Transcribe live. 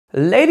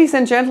Ladies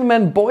and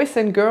gentlemen, boys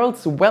and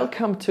girls,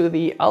 welcome to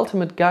the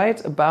ultimate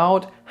guide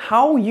about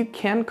how you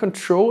can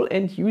control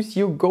and use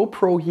your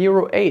GoPro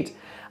Hero 8.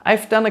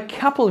 I've done a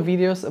couple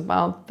videos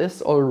about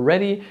this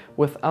already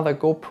with other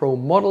GoPro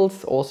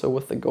models, also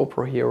with the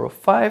GoPro Hero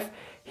 5,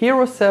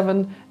 Hero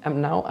 7,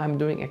 and now I'm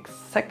doing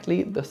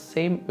exactly the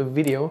same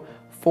video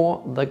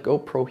for the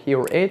GoPro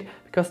Hero 8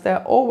 because there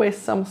are always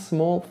some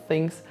small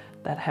things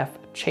that have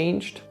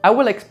changed. I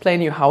will explain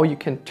you how you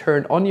can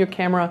turn on your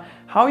camera,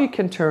 how you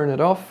can turn it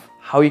off,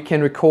 how you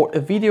can record a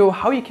video,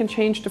 how you can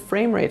change the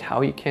frame rate,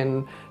 how you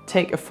can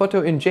take a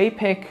photo in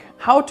JPEG,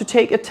 how to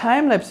take a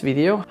time-lapse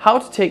video, how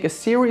to take a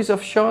series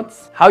of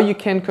shots, how you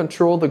can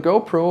control the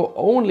GoPro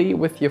only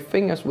with your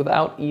fingers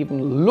without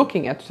even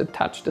looking at the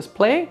touch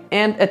display.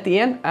 And at the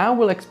end, I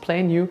will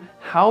explain you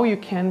how you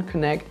can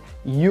connect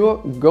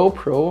your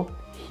GoPro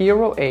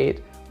Hero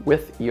 8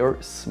 with your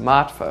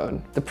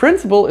smartphone. The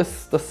principle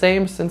is the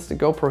same since the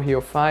GoPro Hero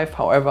 5,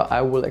 however,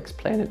 I will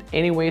explain it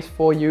anyways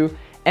for you.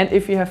 And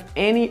if you have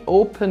any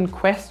open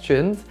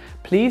questions,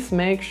 please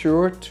make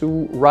sure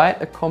to write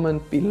a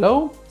comment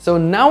below. So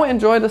now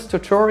enjoy this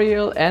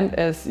tutorial, and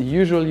as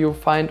usual you'll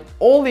find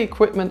all the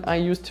equipment I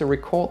use to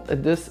record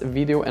this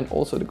video and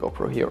also the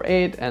GoPro Hero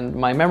 8 and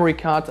my memory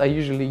cards I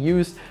usually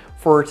use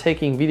for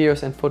taking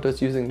videos and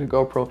photos using the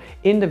GoPro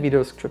in the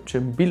video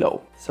description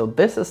below. So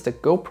this is the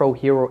GoPro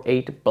Hero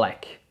 8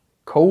 Black,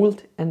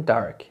 cold and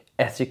dark,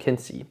 as you can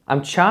see.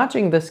 I'm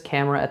charging this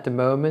camera at the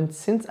moment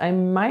since I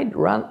might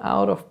run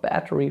out of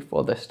battery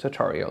for this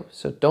tutorial,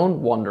 so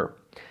don't wonder.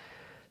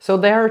 So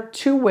there are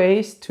two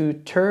ways to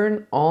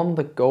turn on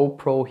the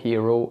GoPro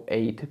Hero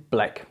 8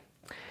 Black.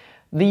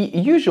 The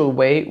usual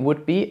way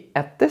would be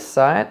at this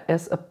side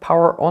as a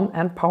power on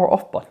and power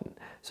off button.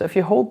 So if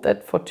you hold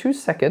that for 2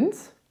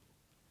 seconds,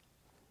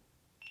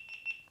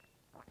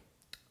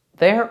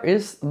 there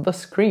is the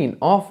screen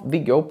of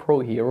the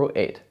GoPro Hero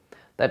 8.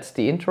 That's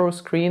the intro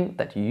screen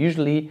that you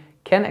usually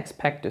can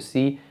expect to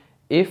see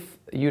if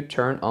you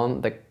turn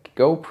on the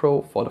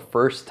GoPro for the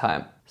first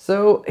time.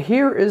 So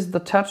here is the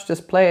touch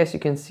display. As you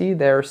can see,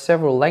 there are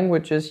several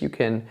languages you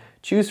can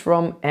choose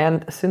from,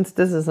 and since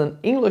this is an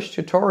English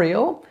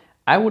tutorial,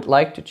 I would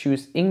like to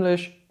choose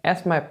English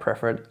as my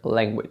preferred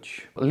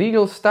language.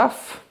 Legal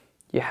stuff,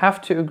 you have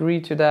to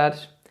agree to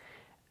that.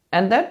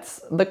 And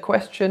that's the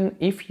question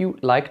if you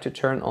like to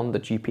turn on the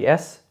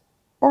GPS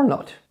or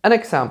not. An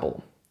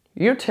example.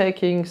 You're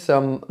taking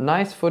some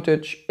nice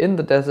footage in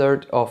the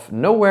desert of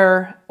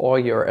nowhere, or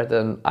you're at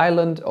an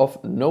island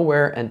of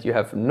nowhere and you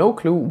have no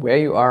clue where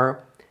you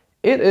are.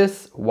 It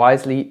is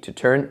wisely to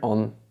turn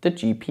on the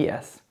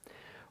GPS.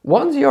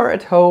 Once you're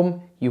at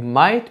home, you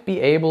might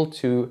be able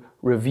to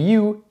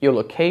review your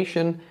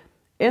location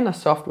in a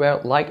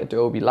software like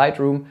Adobe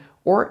Lightroom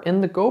or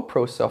in the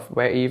GoPro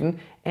software even,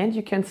 and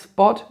you can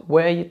spot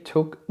where you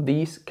took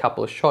these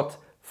couple shots,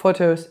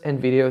 photos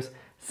and videos,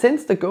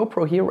 since the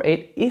GoPro Hero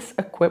 8 is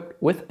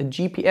equipped with a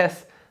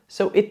GPS,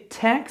 so it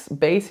tags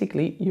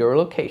basically your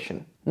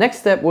location. Next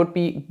step would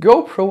be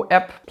GoPro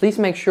App. Please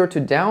make sure to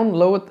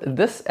download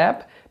this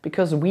app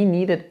because we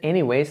need it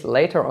anyways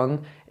later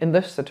on in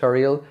this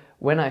tutorial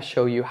when I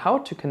show you how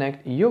to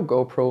connect your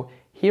GoPro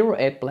Hero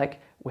 8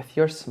 Black with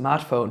your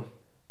smartphone.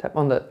 Tap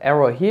on the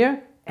arrow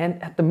here,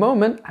 and at the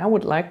moment I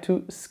would like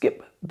to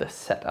skip the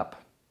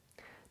setup.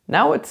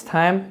 Now it's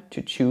time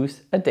to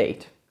choose a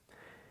date.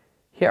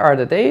 Here are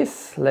the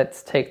days.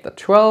 Let's take the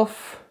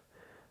 12th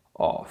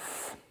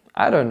of,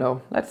 I don't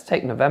know, let's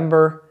take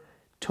November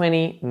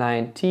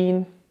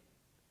 2019.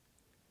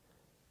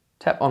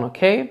 Tap on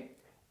OK.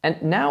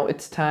 And now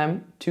it's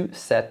time to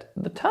set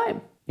the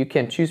time. You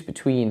can choose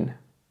between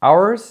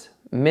hours,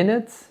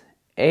 minutes,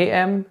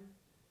 AM,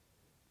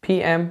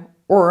 PM,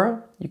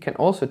 or you can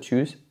also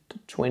choose the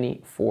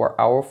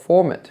 24-hour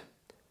format.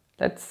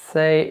 Let's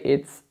say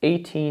it's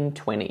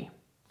 1820.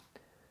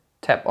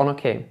 Tap on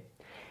OK.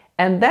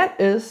 And that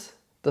is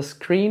the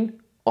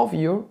screen of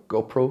your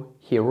GoPro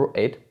Hero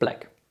 8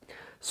 Black.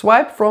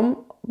 Swipe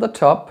from the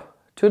top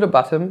to the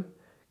bottom,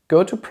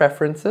 go to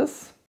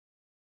Preferences,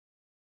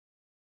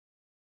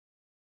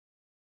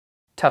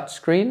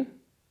 Touchscreen,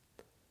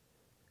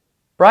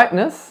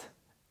 Brightness,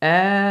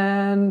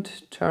 and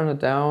turn it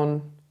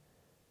down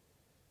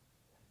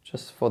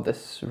just for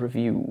this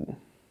review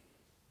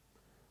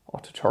or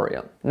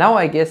tutorial. Now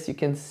I guess you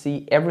can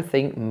see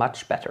everything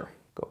much better.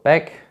 Go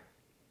back.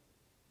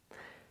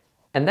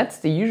 And that's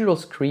the usual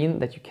screen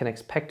that you can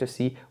expect to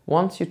see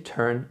once you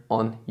turn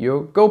on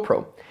your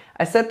GoPro.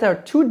 I said there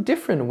are two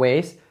different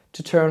ways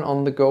to turn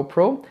on the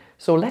GoPro,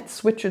 so let's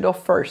switch it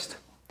off first.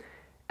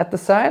 At the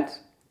side,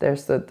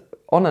 there's the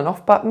on and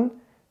off button.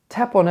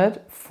 Tap on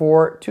it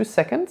for 2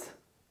 seconds.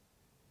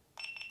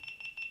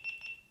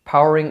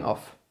 Powering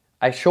off.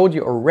 I showed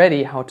you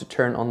already how to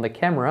turn on the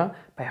camera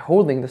by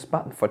holding this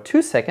button for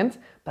 2 seconds,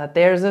 but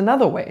there's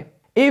another way.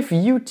 If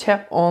you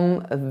tap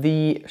on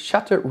the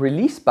shutter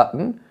release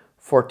button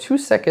for 2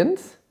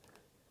 seconds,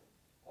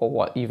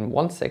 or even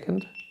 1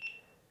 second,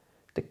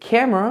 the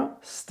camera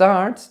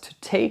starts to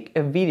take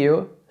a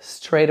video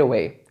straight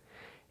away.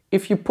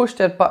 If you push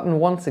that button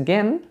once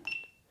again,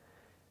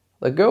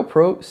 the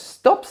GoPro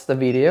stops the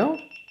video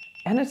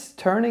and it's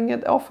turning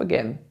it off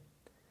again.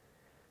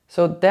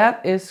 So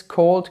that is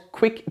called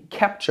quick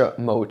capture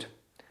mode.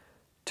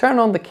 Turn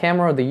on the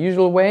camera the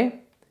usual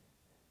way,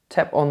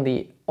 tap on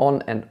the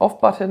on and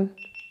off button,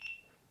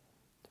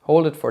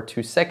 hold it for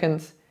 2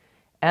 seconds,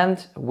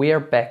 and we are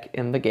back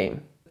in the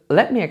game.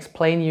 Let me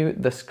explain you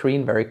the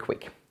screen very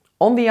quick.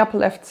 On the upper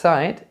left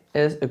side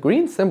is a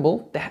green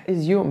symbol, that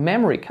is your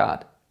memory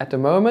card. At the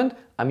moment,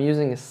 I'm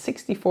using a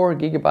 64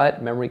 GB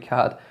memory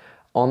card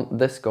on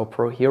this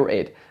GoPro Hero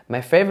 8.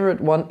 My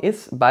favorite one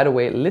is, by the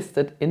way,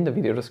 listed in the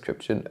video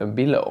description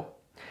below.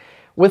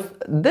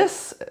 With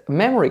this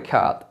memory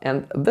card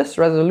and this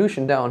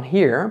resolution down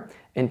here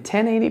in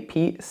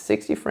 1080p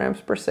 60 frames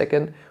per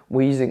second,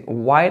 we're using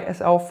wide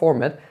SR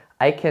format,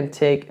 I can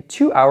take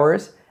 2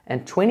 hours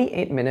and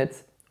 28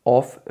 minutes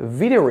of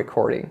video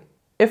recording.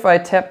 If I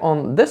tap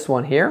on this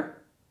one here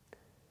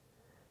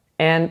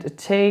and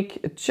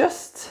take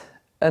just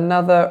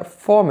another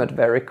format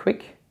very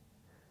quick,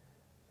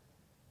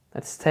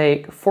 let's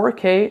take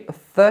 4K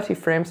 30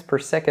 frames per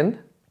second,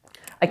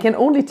 I can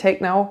only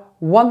take now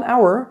 1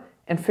 hour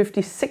and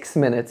 56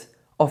 minutes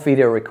of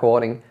video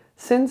recording,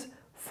 since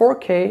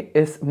 4K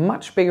is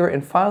much bigger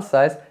in file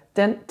size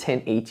than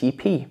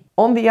 1080p.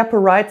 On the upper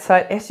right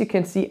side, as you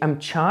can see, I'm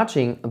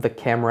charging the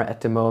camera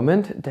at the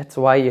moment. That's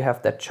why you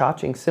have that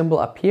charging symbol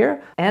up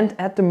here. And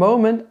at the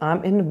moment,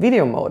 I'm in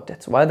video mode.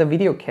 That's why the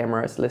video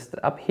camera is listed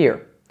up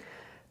here.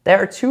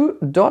 There are 2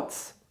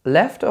 dots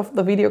left of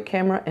the video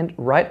camera and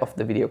right of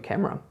the video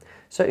camera.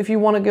 So if you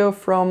want to go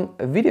from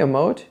video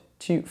mode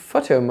to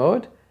photo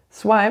mode,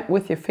 swipe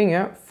with your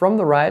finger from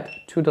the right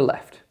to the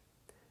left.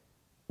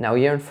 Now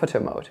you're in photo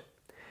mode.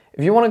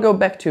 If you want to go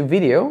back to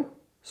video,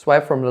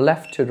 swipe from the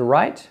left to the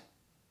right.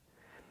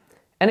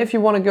 And if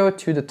you want to go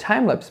to the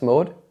time-lapse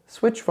mode,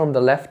 switch from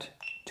the left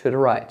to the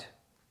right.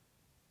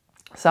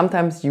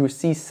 Sometimes you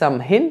see some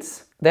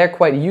hints. They're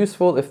quite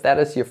useful if that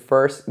is your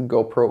first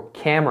GoPro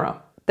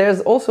camera. There's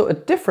also a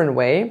different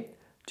way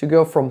to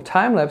go from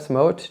time-lapse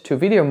mode to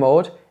video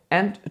mode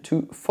and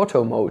to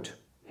photo mode.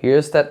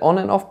 Here's that on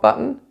and off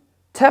button.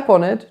 Tap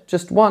on it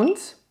just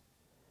once.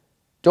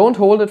 Don't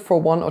hold it for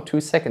 1 or 2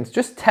 seconds.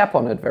 Just tap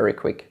on it very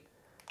quick.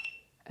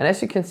 And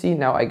as you can see,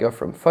 now I go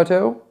from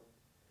photo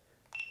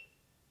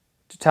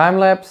to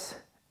time-lapse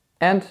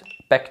and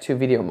back to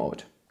video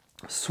mode.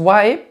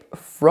 Swipe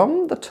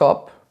from the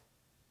top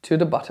to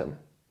the bottom.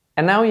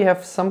 And now you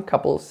have some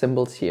couple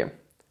symbols here.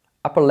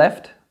 Upper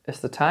left is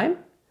the time,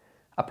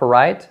 upper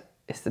right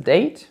is the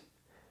date.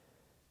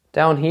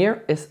 Down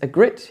here is a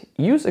grid.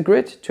 Use a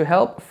grid to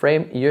help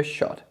frame your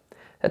shot.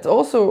 That's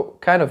also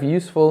kind of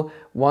useful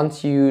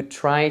once you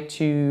try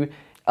to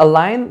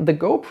align the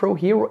GoPro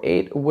Hero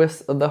 8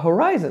 with the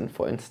horizon,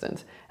 for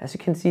instance. As you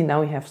can see,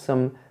 now we have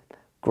some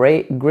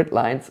gray grid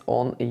lines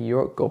on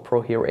your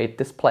GoPro Hero 8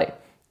 display.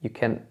 You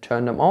can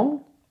turn them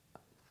on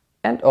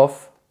and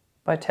off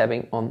by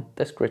tapping on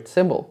this grid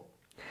symbol.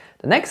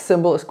 The next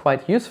symbol is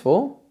quite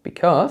useful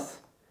because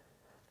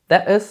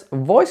that is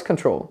voice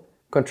control.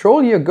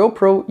 Control your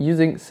GoPro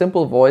using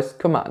simple voice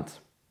commands.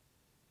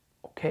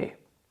 Okay.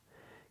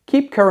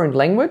 Keep current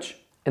language.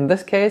 In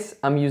this case,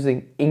 I'm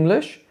using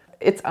English.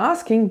 It's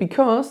asking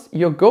because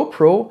your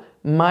GoPro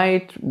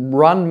might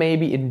run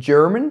maybe in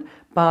German,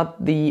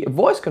 but the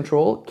voice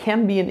control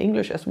can be in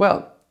English as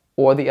well,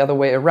 or the other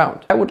way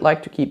around. I would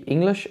like to keep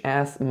English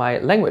as my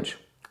language.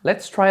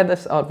 Let's try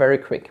this out very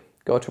quick.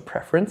 Go to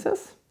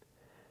Preferences,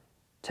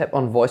 tap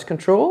on Voice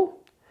Control.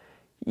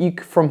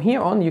 From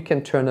here on, you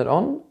can turn it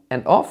on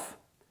and off.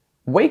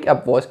 Wake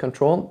up voice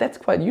control, that's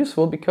quite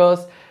useful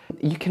because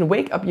you can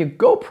wake up your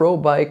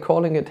GoPro by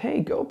calling it,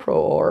 hey GoPro,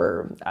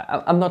 or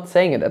I'm not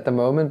saying it at the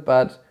moment,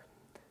 but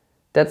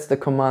that's the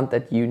command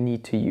that you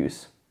need to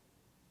use.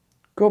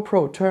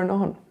 GoPro, turn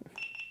on.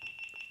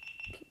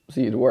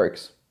 See, it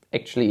works.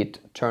 Actually, it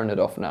turned it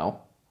off now.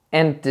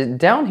 And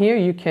down here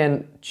you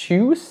can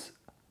choose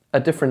a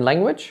different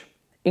language.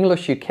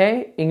 English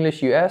UK,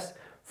 English US,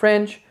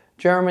 French,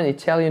 German,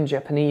 Italian,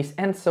 Japanese,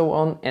 and so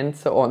on and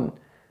so on.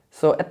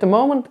 So at the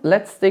moment,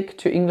 let's stick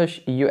to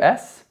English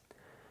US.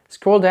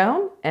 Scroll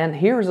down and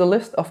here is a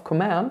list of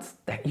commands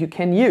that you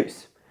can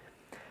use.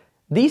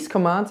 These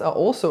commands are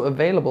also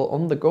available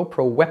on the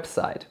GoPro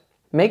website.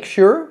 Make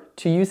sure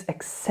to use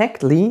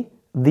exactly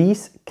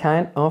these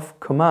kind of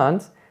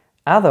commands,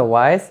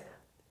 otherwise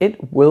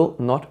it will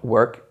not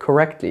work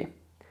correctly.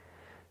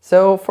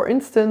 So for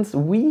instance,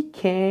 we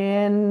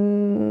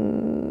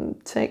can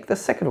take the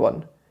second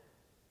one.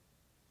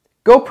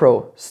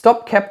 GoPro,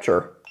 stop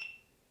capture.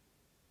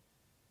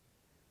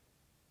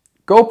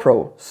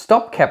 GoPro,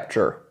 stop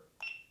capture.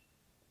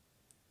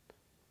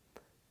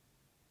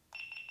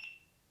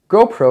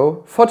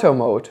 GoPro, photo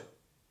mode.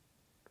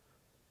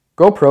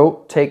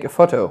 GoPro, take a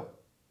photo.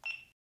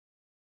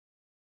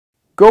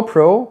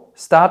 GoPro,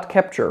 start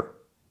capture.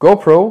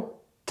 GoPro,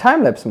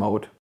 time-lapse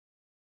mode.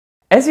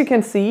 As you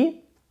can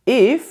see,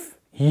 if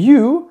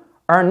you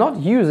are not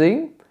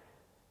using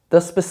the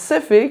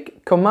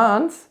specific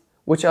commands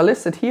which are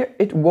listed here,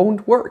 it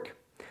won't work.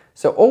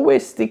 So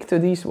always stick to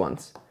these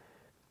ones.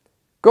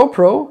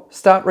 GoPro,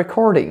 start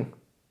recording.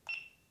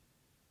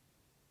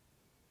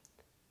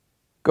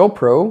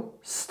 GoPro,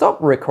 stop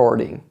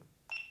recording.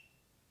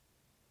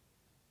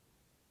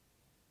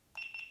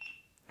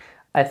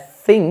 I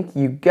think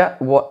you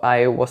got what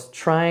I was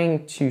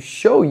trying to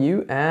show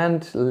you,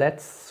 and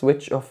let's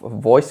switch off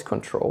voice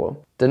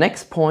control. The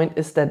next point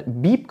is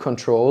that beep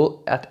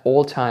control at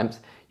all times.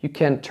 You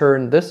can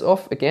turn this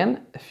off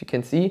again, if you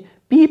can see,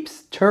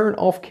 beeps, turn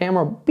off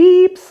camera,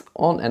 beeps,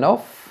 on and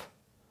off.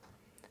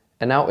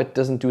 And now it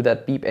doesn't do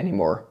that beep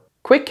anymore.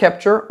 Quick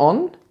capture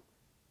on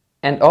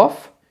and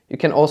off. You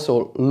can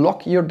also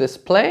lock your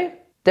display.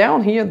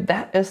 Down here,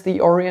 that is the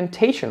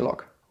orientation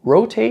lock.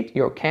 Rotate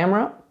your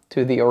camera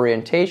to the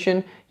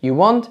orientation you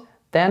want,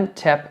 then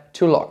tap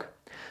to lock.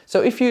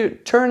 So if you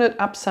turn it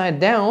upside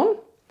down,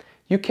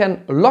 you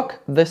can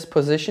lock this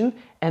position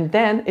and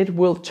then it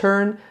will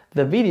turn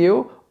the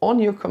video on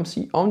your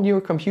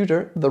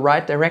computer the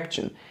right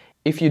direction.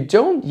 If you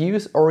don't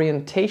use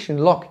orientation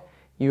lock,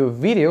 your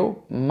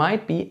video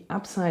might be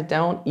upside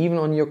down even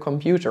on your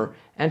computer.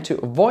 And to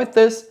avoid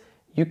this,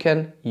 you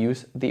can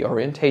use the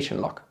orientation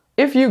lock.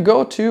 If you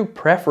go to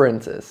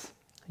preferences,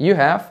 you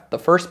have the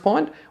first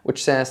point,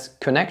 which says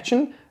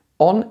connection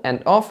on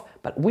and off,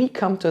 but we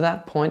come to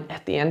that point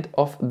at the end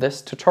of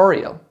this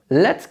tutorial.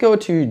 Let's go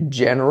to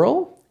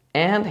general,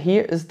 and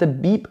here is the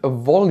beep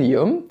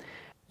volume.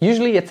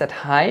 Usually it's at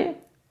high,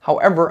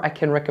 however, I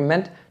can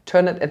recommend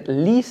turn it at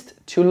least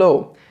to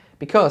low,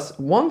 because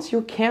once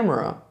your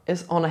camera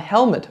is on a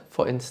helmet,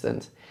 for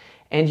instance,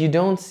 and you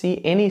don't see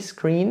any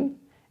screen,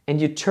 and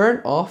you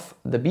turn off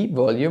the beep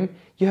volume,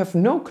 you have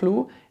no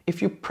clue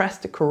if you press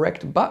the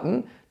correct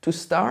button to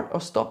start or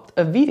stop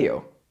a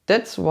video.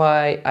 That's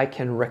why I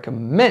can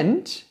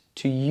recommend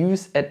to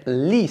use at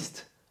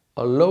least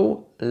a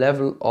low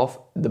level of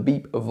the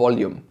beep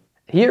volume.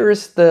 Here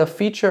is the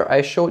feature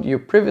I showed you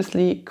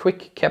previously,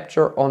 quick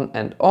capture on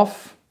and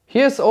off.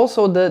 Here's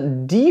also the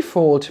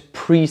default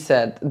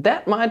preset.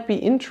 That might be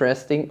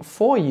interesting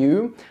for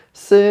you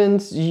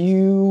since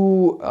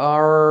you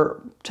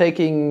are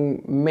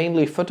taking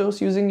mainly photos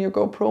using your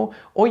GoPro,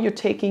 or you're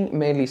taking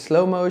mainly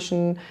slow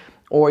motion,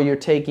 or you're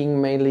taking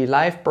mainly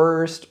live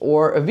burst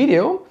or a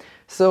video.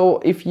 So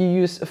if you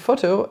use a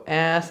photo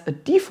as a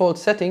default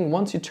setting,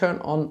 once you turn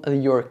on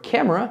your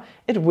camera,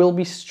 it will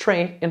be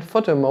straight in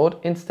photo mode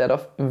instead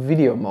of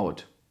video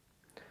mode.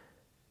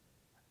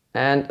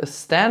 And a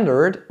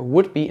standard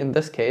would be, in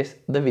this case,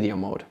 the video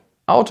mode.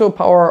 Auto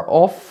power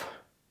off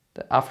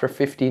after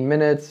 15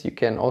 minutes. You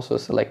can also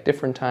select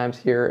different times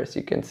here, as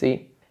you can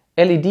see.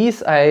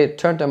 LEDs, I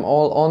turned them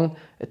all on.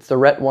 It's the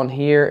red one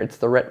here, it's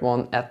the red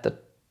one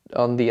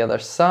on the other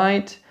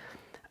side.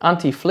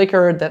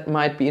 Anti-flicker, that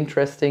might be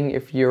interesting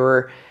if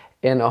you're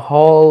in a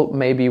hall,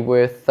 maybe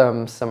with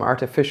some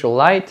artificial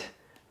light.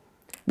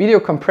 Video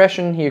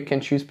compression, here you can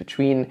choose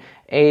between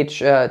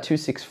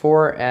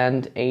H.264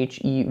 and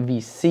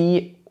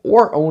HEVC,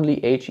 or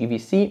only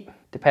HEVC,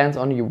 depends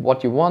on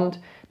what you want.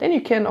 Then you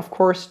can of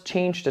course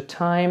change the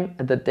time,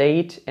 the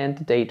date and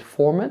the date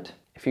format.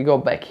 If you go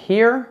back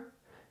here,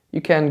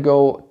 you can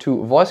go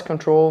to voice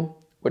control,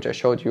 which I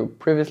showed you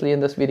previously in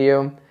this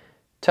video.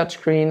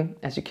 Touchscreen,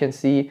 as you can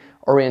see,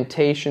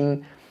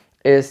 orientation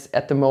is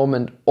at the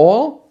moment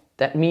all.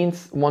 That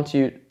means once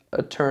you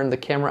turn the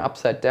camera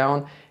upside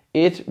down,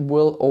 it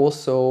will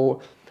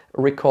also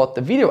record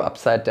the video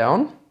upside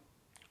down.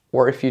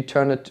 Or if you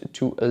turn it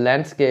to a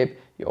landscape,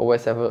 you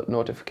always have a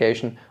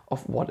notification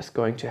of what is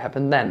going to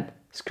happen then.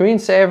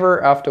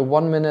 Screensaver after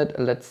 1 minute,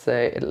 let's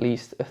say at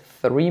least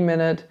 3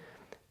 minutes.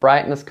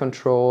 Brightness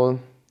control,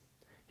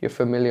 you're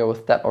familiar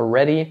with that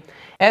already.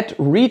 At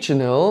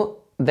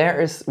regional, there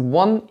is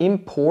one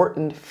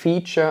important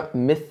feature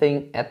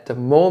missing at the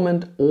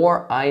moment,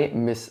 or I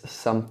miss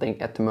something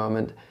at the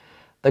moment.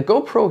 The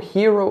GoPro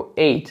Hero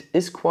 8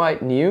 is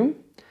quite new,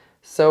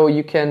 so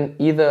you can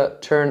either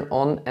turn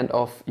on and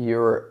off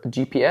your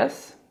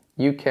GPS,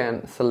 you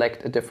can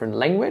select a different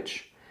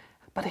language,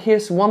 but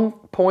here's one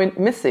point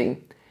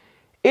missing.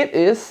 It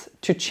is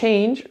to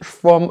change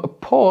from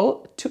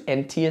PAL to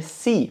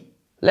NTSC.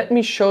 Let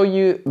me show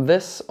you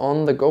this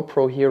on the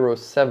GoPro Hero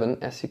 7,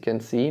 as you can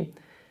see.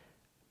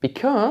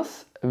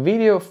 Because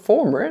video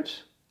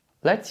format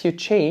lets you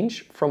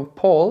change from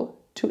PAL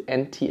to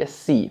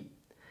NTSC.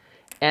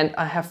 And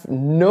I have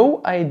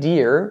no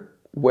idea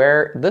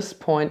where this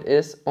point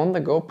is on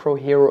the GoPro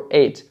Hero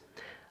 8.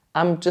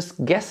 I'm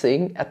just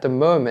guessing at the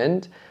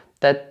moment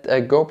that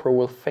GoPro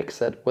will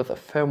fix it with a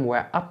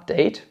firmware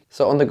update.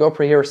 So on the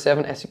GoPro Hero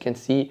 7, as you can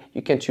see,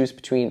 you can choose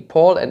between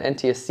PAL and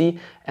NTSC,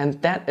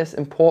 and that is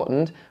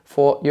important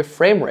for your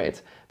frame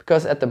rates.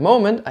 Because at the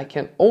moment I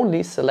can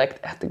only select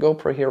at the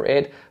GoPro Hero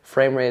 8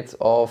 frame rates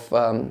of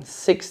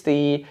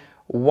 60,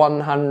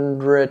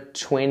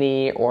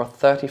 120 or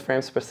 30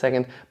 frames per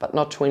second, but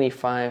not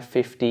 25,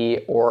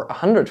 50 or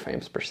 100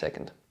 frames per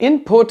second.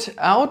 Input,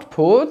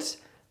 output,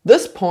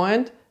 this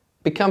point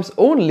becomes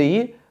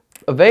only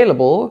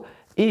available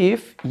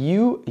if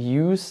you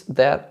use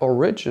that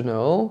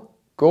original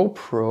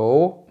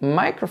GoPro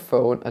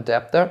microphone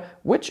adapter,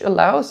 which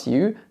allows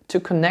you to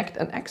connect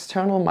an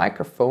external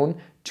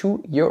microphone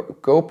to your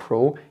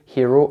GoPro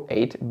Hero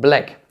 8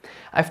 Black.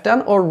 I've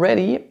done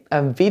already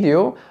a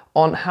video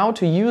on how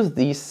to use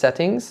these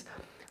settings.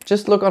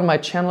 Just look on my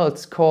channel,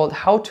 it's called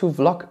How to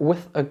Vlog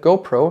with a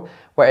GoPro,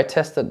 where I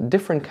tested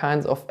different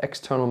kinds of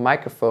external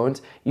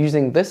microphones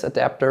using this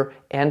adapter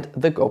and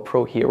the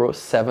GoPro Hero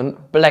 7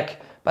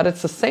 Black. But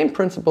it's the same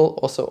principle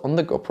also on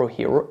the GoPro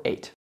Hero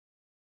 8.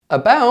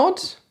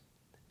 About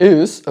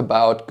is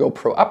about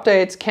GoPro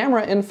updates,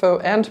 camera info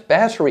and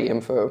battery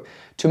info.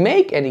 To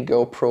make any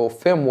GoPro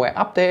firmware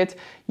update,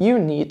 you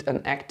need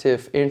an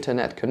active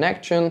internet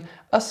connection,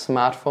 a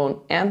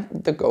smartphone and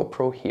the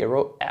GoPro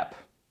Hero app.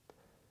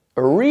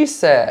 A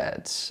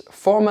reset,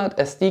 format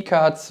SD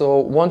card, so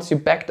once you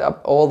backed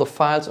up all the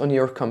files on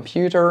your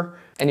computer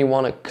and you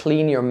want to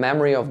clean your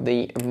memory of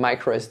the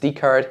micro SD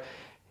card,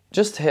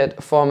 just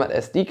hit format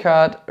SD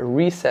card,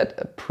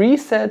 reset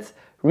presets,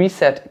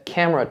 reset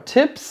camera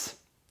tips.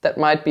 That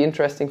might be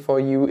interesting for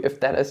you if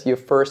that is your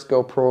first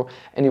GoPro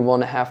and you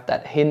want to have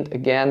that hint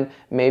again,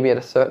 maybe at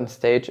a certain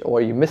stage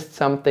or you missed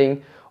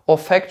something. Or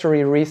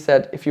factory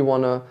reset, if you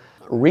want to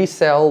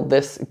resell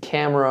this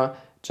camera,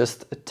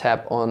 just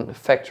tap on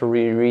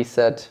factory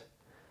reset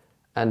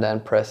and then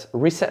press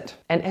reset.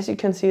 And as you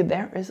can see,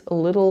 there is a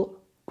little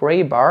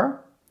gray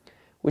bar,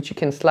 which you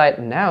can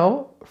slide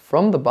now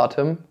from the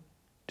bottom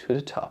to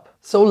the top.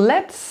 So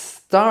let's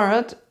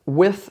start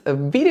with a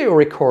video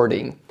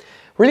recording.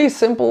 Really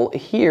simple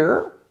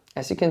here.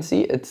 As you can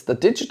see, it's the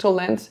digital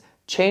lens.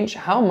 Change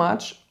how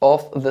much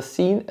of the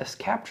scene is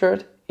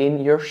captured in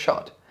your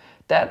shot.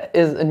 That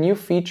is a new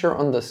feature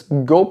on this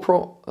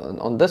GoPro,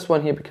 on this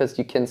one here, because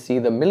you can see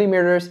the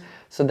millimeters.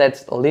 So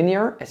that's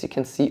linear. As you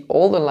can see,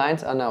 all the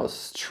lines are now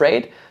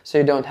straight, so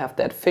you don't have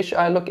that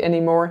fisheye look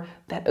anymore.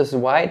 That is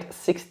wide,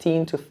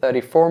 16 to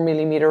 34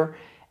 millimeter.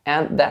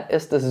 And that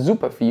is the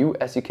super view.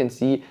 As you can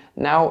see,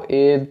 now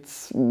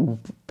it's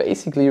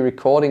basically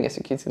recording, as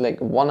you can see, like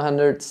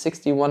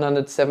 160,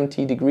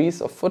 170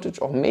 degrees of footage,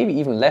 or maybe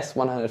even less,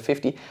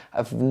 150. I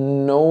have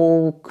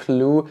no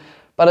clue,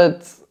 but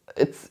it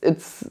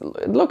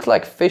looks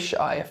like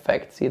fisheye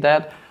effect. See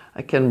that?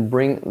 I can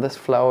bring this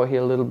flower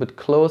here a little bit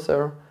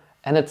closer,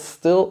 and it's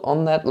still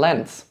on that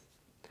lens.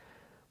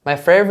 My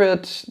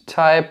favorite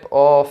type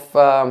of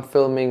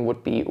filming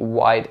would be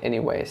wide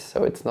anyways,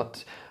 so it's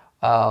not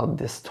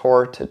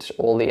distorted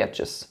all the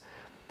edges.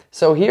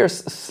 So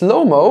here's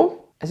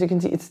slow-mo. As you can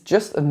see, it's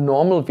just a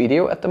normal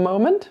video at the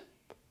moment.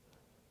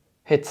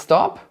 Hit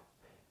stop,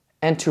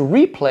 and to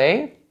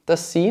replay the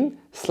scene,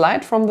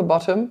 slide from the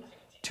bottom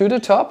to the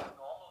top.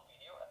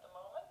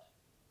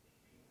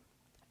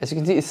 As you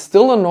can see, it's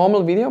still a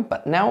normal video,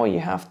 but now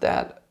you have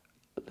that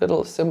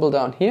little symbol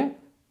down here,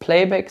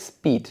 playback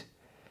speed.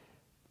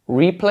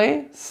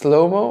 Replay,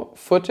 slow-mo,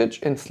 footage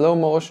in slow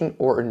motion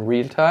or in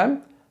real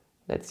time.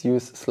 Let's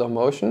use slow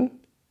motion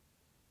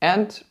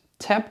and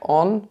tap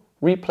on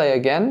replay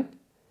again.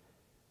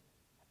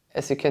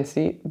 As you can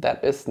see,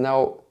 that is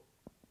now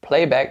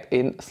playback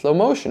in slow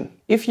motion.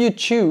 If you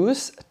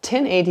choose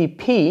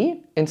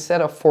 1080p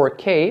instead of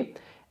 4K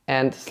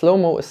and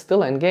slow-mo is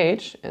still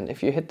engaged, and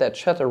if you hit that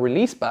shutter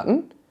release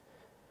button,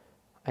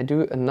 I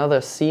do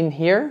another scene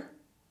here,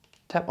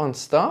 tap on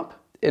stop,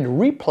 it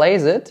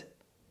replays it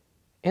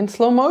in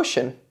slow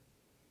motion.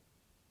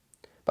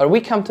 But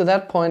we come to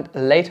that point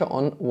later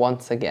on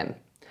once again.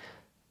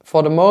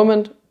 For the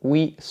moment,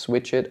 we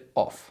switch it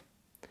off.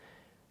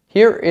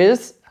 Here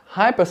is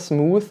Hyper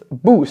Smooth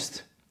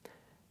Boost.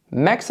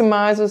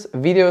 Maximizes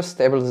video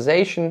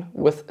stabilization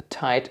with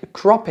tight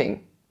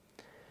cropping.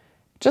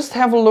 Just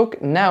have a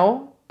look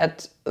now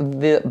at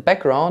the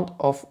background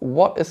of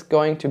what is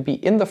going to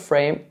be in the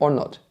frame or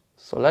not.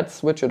 So let's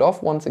switch it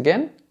off once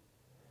again.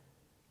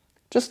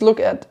 Just look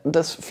at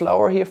this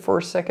flower here for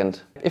a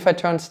second. If I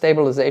turn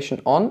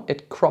stabilization on,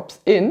 it crops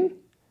in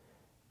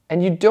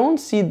and you don't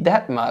see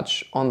that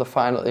much on the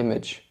final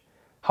image.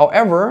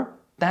 However,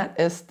 that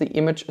is the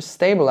image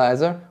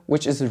stabilizer,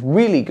 which is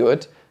really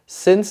good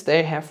since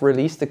they have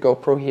released the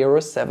GoPro Hero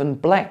 7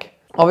 Black.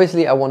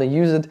 Obviously, I want to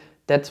use it,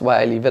 that's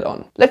why I leave it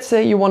on. Let's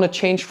say you want to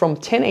change from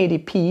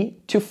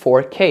 1080p to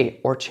 4K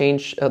or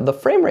change the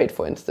frame rate,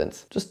 for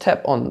instance. Just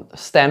tap on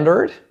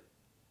standard.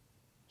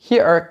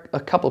 Here are a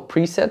couple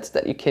presets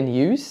that you can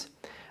use,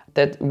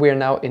 that we're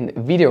now in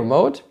video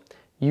mode.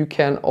 You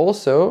can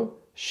also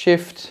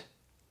shift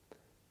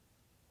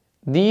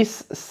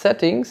these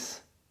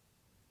settings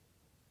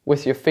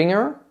with your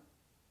finger,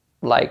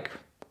 like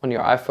on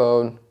your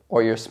iPhone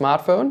or your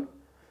smartphone.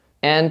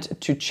 And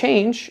to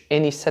change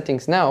any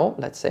settings now,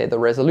 let's say the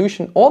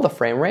resolution or the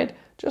frame rate,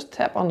 just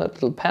tap on that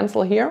little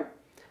pencil here.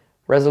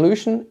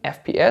 Resolution,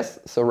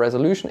 FPS, so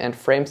resolution and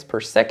frames per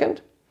second.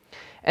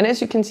 And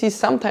as you can see,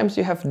 sometimes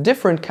you have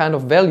different kind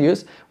of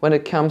values when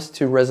it comes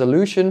to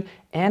resolution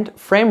and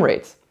frame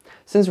rates.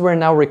 Since we're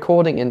now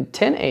recording in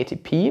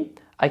 1080p,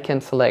 I can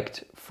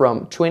select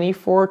from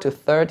 24 to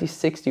 30,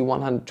 60,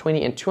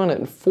 120 and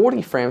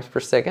 240 frames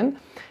per second.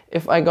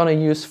 If I'm gonna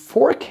use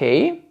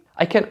 4K,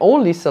 I can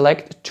only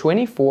select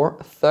 24,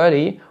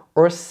 30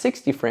 or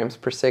 60 frames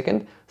per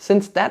second,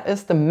 since that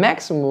is the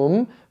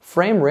maximum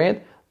frame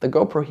rate the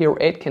GoPro Hero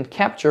 8 can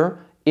capture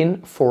in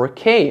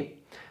 4K.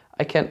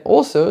 I can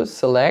also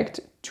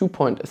select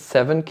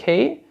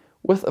 2.7K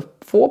with a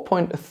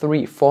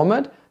 4.3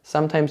 format.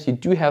 Sometimes you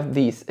do have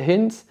these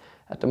hints.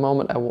 At the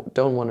moment I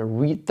don't want to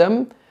read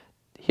them.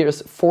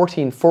 Here's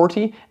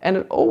 1440, and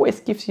it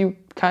always gives you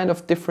kind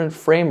of different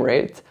frame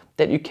rates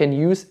that you can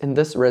use in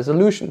this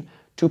resolution.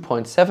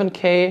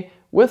 2.7K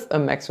with a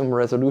maximum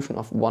resolution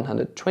of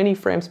 120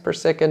 frames per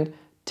second,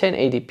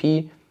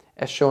 1080p,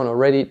 as shown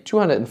already,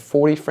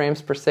 240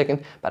 frames per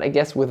second, but I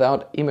guess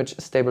without image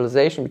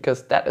stabilization,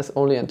 because that is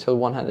only until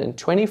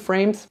 120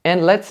 frames.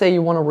 And let's say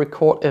you want to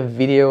record a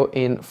video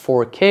in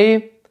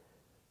 4K,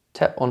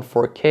 tap on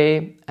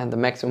 4K, and the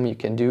maximum you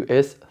can do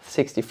is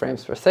 60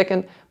 frames per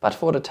second, but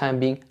for the time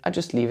being, I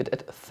just leave it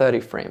at 30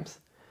 frames.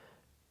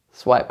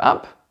 Swipe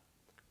up.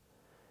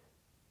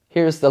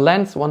 Here's the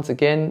lens once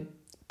again.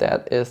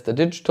 That is the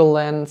digital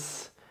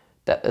lens.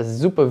 That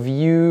is super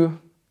view.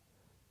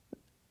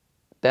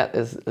 That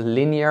is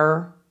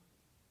linear.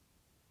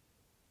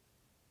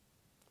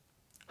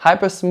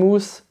 Hyper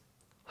smooth,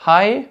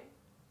 high.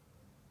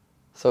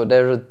 So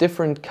there are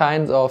different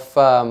kinds of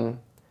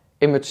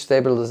image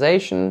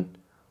stabilization.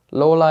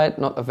 Low light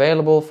not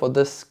available for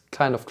this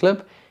kind of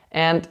clip.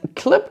 And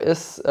clip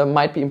is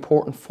might be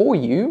important for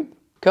you,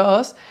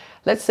 because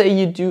let's say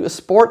you do a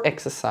sport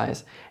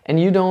exercise and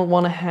you don't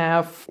want to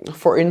have,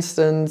 for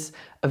instance,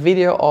 a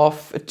video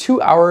of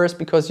 2 hours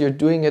because you're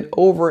doing it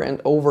over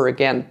and over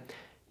again.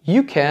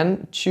 You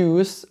can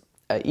choose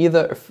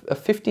either a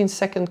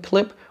 15-second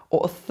clip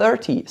or a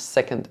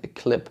 30-second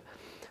clip.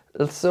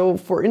 So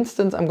for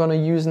instance, I'm going to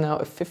use now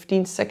a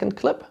 15-second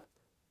clip.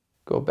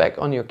 Go back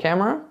on your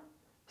camera,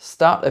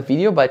 start a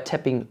video by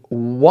tapping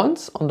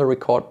once on the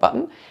record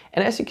button.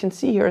 And as you can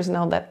see, here is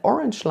now that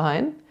orange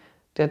line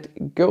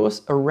that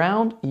goes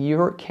around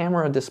your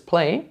camera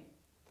display.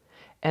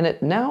 And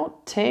it now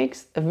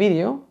takes a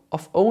video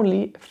of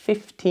only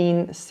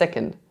 15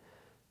 seconds.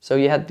 So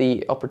you had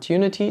the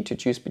opportunity to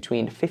choose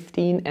between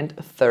 15 and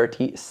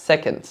 30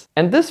 seconds.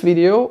 And this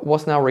video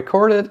was now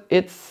recorded.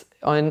 It's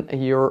on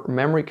your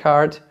memory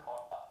card.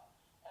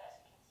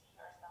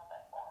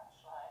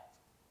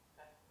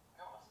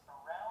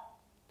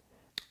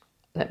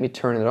 Let me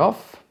turn it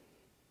off.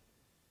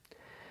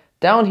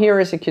 Down here,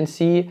 as you can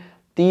see,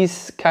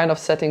 these kind of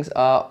settings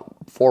are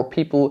for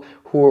people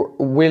who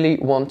really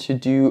want to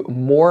do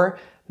more,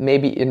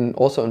 maybe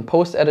also in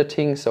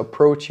post-editing. So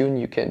ProTune,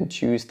 you can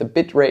choose the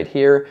bitrate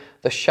here,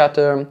 the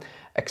shutter,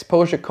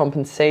 exposure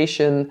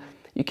compensation.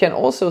 You can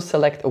also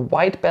select a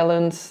white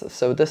balance.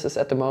 So this is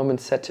at the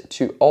moment set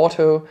to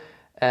auto.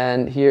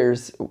 And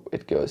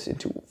it goes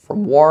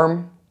from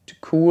warm to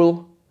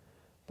cool.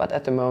 But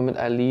at the moment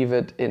I leave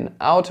it in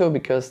auto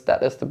because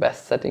that is the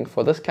best setting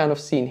for this kind of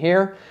scene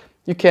here.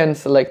 You can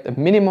select a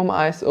minimum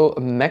ISO,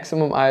 a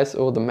maximum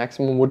ISO. The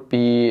maximum would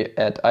be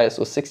at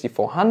ISO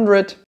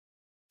 6400.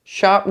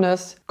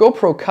 Sharpness.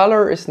 GoPro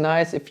color is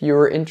nice if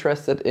you're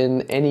interested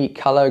in any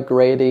color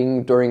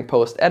grading during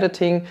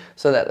post-editing.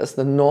 So that is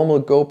the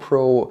normal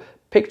GoPro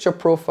picture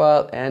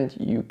profile, and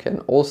you can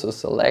also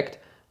select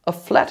a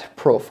flat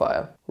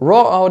profile.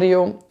 Raw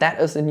audio,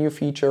 that is a new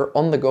feature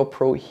on the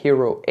GoPro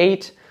Hero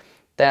 8.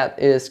 That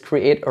is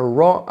create a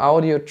raw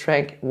audio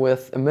track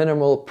with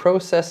minimal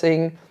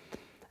processing.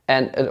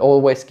 And it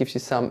always gives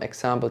you some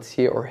examples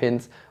here or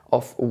hints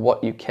of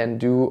what you can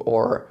do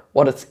or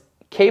what it's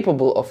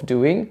capable of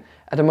doing.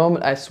 At the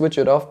moment I switch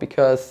it off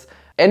because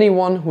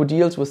anyone who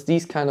deals with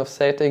these kind of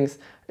settings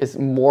is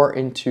more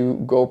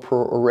into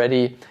GoPro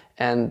already,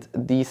 and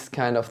these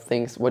kind of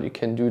things what you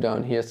can do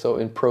down here, so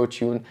in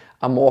ProTune,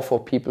 are more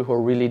for people who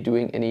are really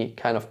doing any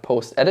kind of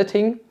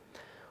post-editing.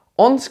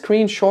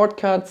 On-screen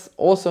shortcuts,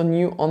 also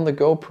new on the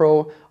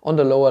GoPro. On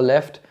the lower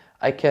left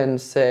I can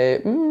say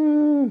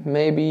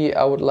maybe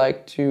I would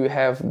like to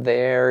have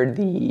there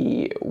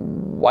the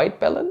white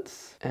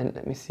balance. And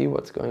let me see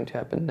what's going to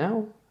happen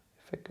now.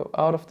 If I go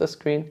out of the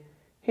screen,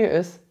 here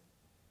is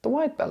the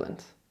white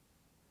balance.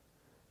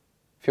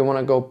 If you want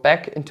to go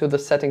back into the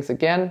settings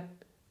again,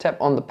 tap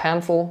on the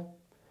pencil,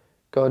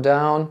 go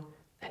down,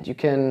 and you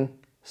can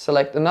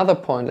select another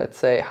point, let's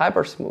say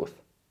hyper smooth.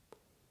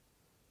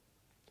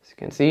 As you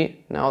can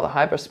see, now the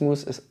hyper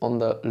smooth is on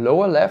the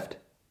lower left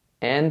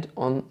and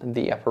on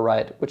the upper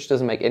right, which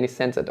doesn't make any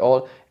sense at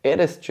all.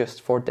 It is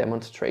just for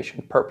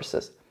demonstration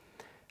purposes.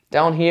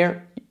 Down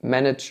here,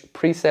 manage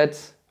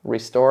presets,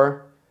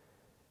 restore,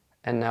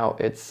 and now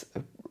it's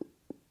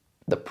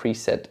the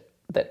preset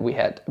that we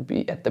had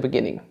at the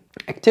beginning.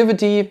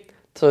 Activity,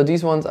 so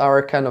these ones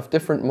are kind of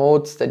different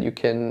modes that you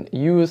can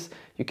use.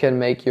 You can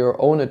make your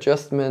own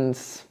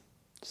adjustments,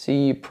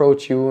 see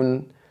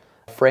ProTune,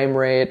 frame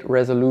rate,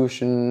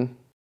 resolution.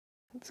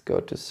 Let's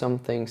go to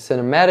something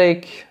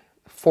cinematic,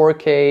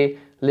 4K,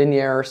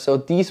 linear. So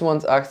these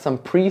ones are some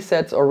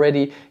presets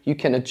already. You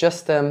can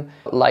adjust them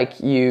like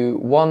you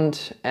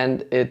want,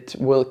 and it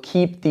will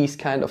keep these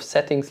kind of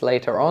settings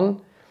later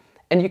on.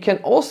 And you can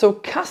also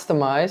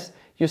customize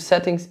your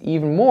settings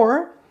even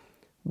more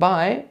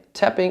by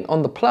tapping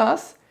on the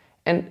plus,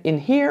 and in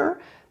here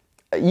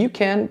you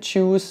can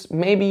choose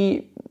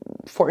maybe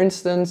for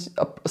instance,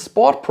 a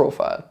sport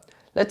profile.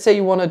 Let's say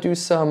you want to do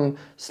some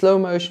slow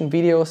motion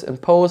videos in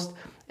post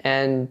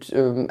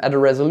and at a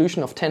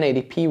resolution of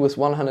 1080p with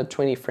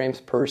 120 frames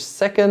per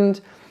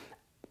second.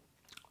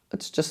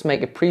 Let's just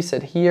make a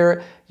preset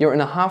here. You're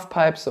in a half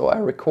pipe, so I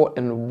record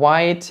in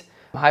white.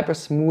 Hyper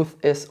smooth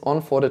is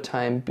on for the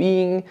time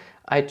being.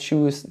 I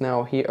choose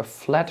now here a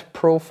flat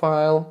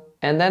profile,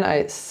 and then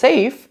I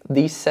save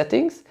these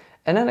settings,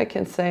 and then I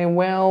can say,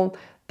 well,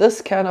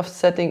 this kind of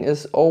setting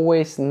is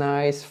always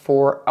nice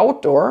for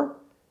outdoor.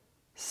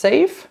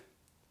 Save.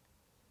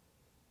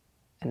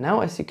 And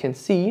now, as you can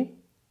see,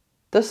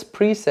 this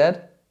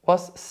preset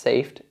was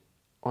saved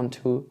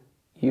onto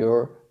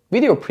your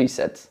video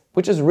presets,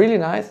 which is really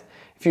nice.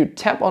 If you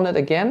tap on it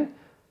again,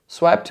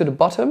 swipe to the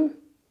bottom,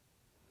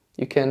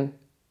 you can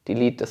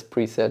delete this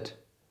preset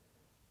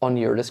on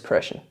your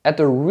discretion. At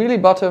the really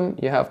bottom,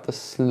 you have the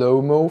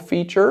slow-mo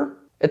feature.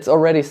 It's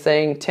already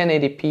saying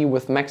 1080p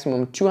with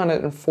maximum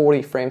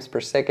 240 frames per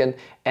second,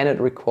 and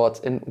it records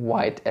in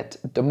white at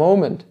the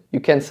moment. You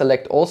can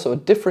select also a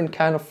different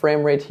kind of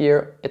frame rate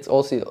here. It's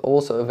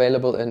also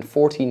available in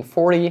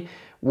 1440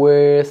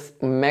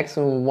 with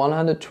maximum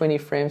 120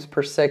 frames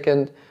per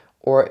second,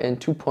 or in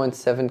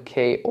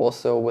 2.7K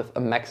also with a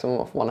maximum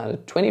of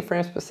 120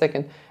 frames per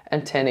second,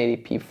 and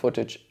 1080p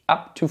footage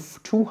up to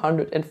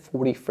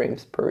 240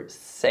 frames per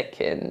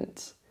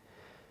second.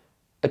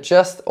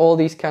 Adjust all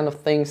these kind of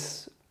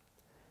things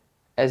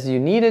as you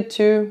needed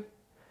to,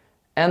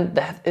 and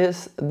that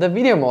is the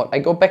video mode. I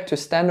go back to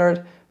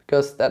standard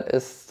because that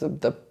is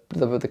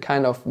the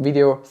kind of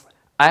video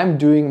I'm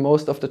doing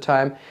most of the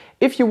time.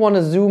 If you want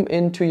to zoom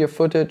into your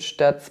footage,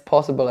 that's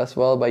possible as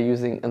well by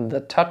using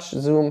the touch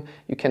zoom.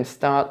 You can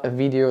start a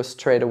video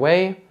straight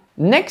away.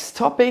 Next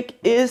topic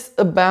is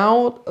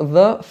about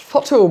the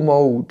photo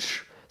mode.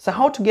 So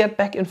how to get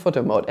back in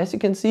photo mode. As you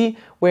can see,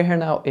 we're here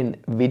now in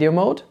video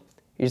mode.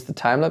 Here's the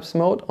time-lapse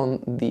mode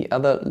on the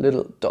other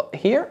little dot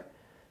here.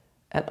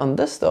 And on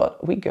this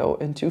dot, we go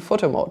into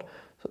photo mode.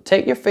 So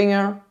take your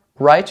finger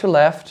right to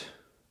left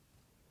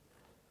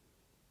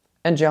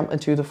and jump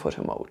into the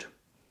photo mode.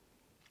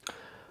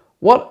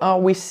 What are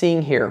we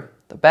seeing here?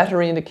 The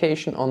battery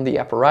indication on the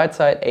upper right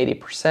side,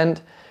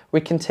 80%. We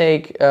can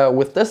take,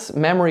 with this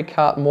memory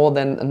card, more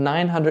than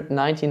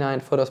 999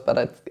 photos,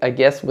 but I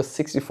guess with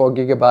 64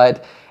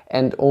 gigabyte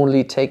and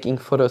only taking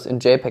photos in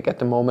JPEG at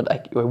the moment,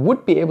 I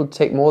would be able to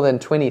take more than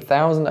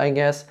 20,000, I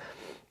guess.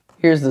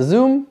 Here's the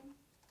zoom,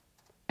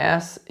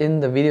 as in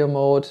the video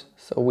mode.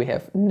 So we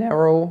have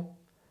narrow,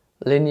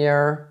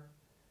 linear,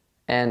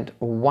 and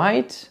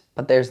wide,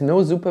 but there's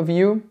no super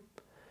view.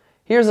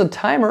 Here's a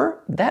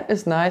timer. That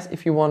is nice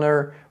if you want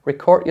to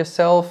record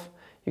yourself.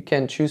 You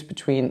can choose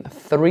between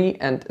 3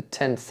 and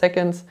 10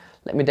 seconds.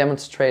 Let me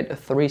demonstrate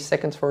 3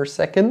 seconds for a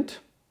second.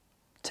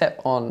 Tap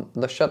on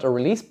the shutter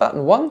release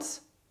button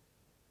once,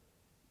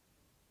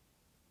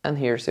 and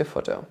here's your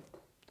photo.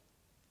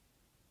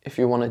 If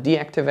you want to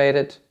deactivate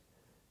it,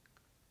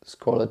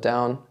 scroll it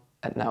down,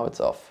 and now it's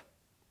off.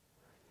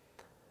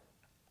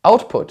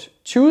 Output.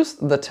 Choose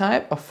the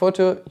type of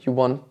photo you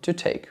want to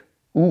take.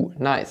 Ooh,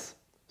 nice.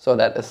 So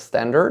that is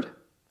standard.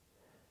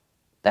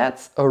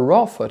 That's a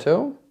RAW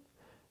photo.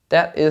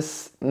 That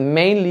is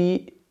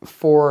mainly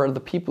for the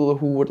people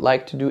who would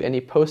like to do any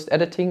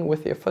post-editing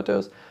with your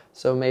photos.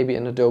 So maybe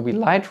in Adobe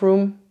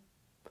Lightroom.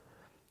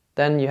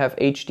 Then you have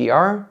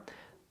HDR.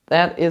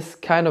 That is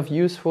kind of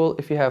useful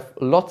if you have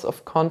lots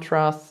of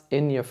contrasts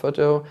in your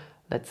photo.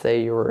 Let's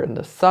say you're in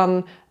the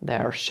sun,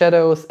 there are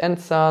shadows and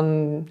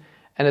sun,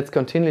 and it's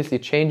continuously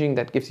changing.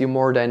 That gives you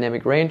more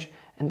dynamic range.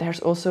 And there's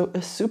also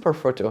a super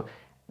photo.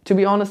 To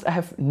be honest, I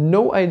have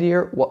no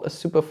idea what a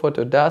super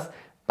photo does,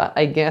 but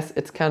I guess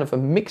it's kind of a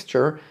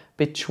mixture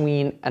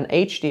between an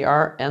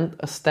HDR and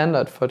a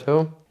standard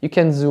photo. You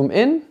can zoom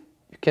in,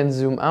 you can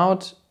zoom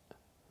out,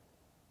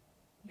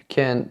 you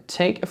can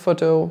take a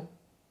photo.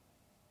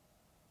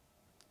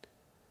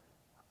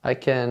 I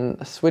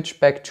can switch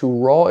back to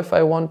RAW if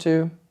I want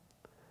to.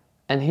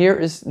 And here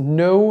is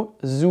no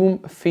zoom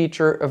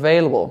feature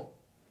available.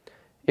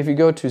 If you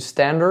go to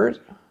standard,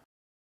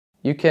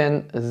 you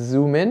can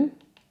zoom in,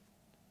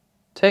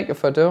 take a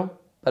photo,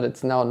 but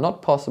it's now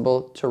not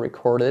possible to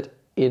record it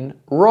in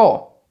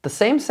RAW. The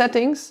same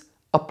settings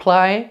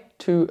apply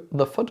to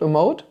the photo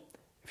mode.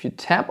 If you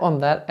tap on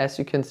that, as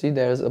you can see,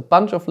 there's a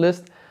bunch of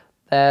lists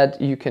that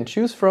you can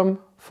choose from.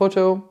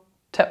 Photo,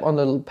 tap on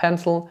the little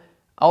pencil.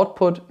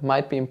 Output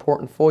might be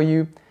important for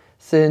you,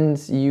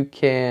 since you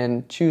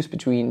can choose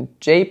between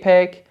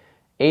JPEG,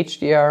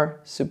 HDR,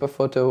 super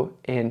photo,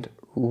 and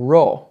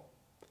RAW.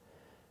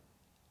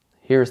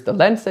 Here's the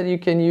lens that you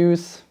can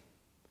use.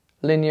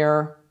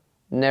 Linear,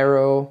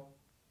 narrow,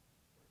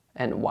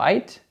 and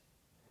wide.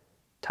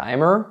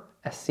 Timer,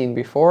 as seen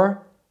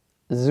before.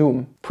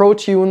 Zoom.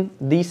 ProTune,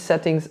 these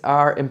settings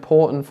are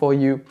important for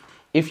you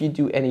if you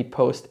do any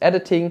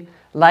post-editing,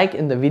 like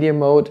in the video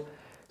mode.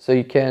 So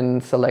you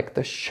can select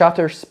the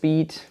shutter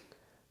speed,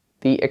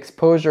 the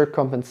exposure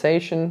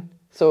compensation.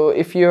 So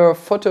if your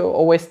photo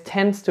always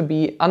tends to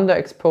be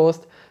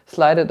underexposed,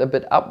 slide it a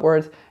bit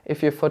upwards.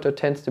 If your photo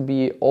tends to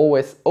be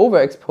always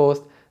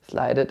overexposed,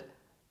 slide it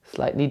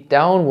slightly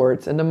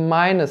downwards in the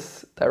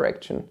minus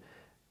direction.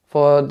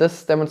 For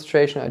this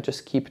demonstration, I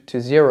just keep it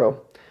to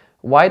 0.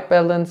 White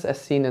balance as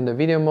seen in the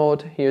video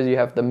mode. Here you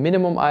have the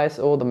minimum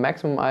ISO, the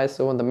maximum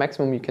ISO, and the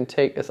maximum you can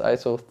take is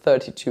ISO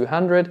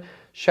 3200.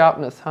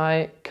 Sharpness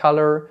high,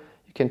 color,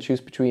 you can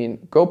choose between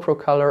GoPro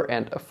color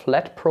and a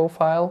flat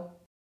profile.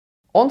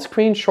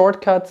 On-screen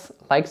shortcuts,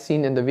 like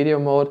seen in the video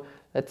mode.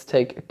 Let's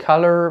take a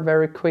color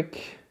very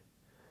quick.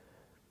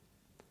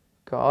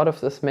 Go out of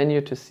this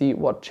menu to see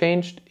what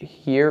changed.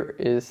 Here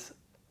is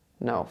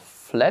now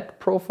flat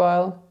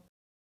profile.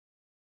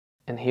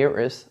 And here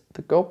is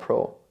the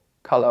GoPro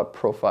color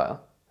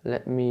profile.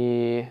 Let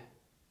me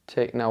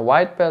take now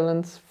white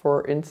balance,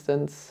 for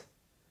instance,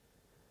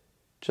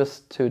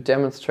 just to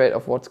demonstrate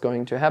of what's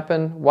going to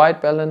happen.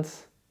 White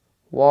balance,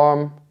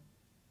 warm,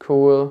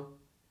 cool,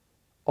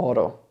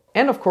 auto.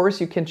 And of course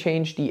you can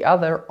change the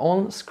other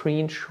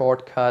on-screen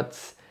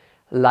shortcuts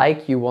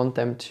like you want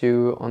them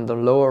to, on the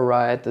lower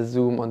right, the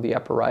zoom, on the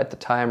upper right, the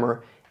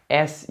timer,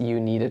 as you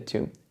need it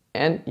to.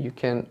 And you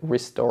can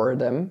restore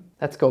them.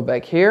 Let's go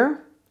back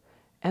here.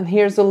 And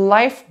here's a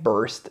live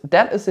burst.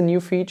 That is a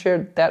new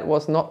feature that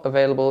was not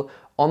available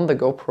on the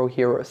GoPro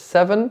Hero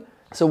 7.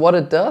 So what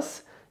it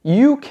does,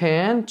 you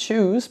can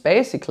choose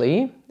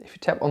basically, if you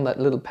tap on that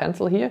little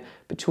pencil here,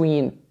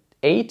 between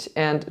 8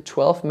 and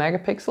 12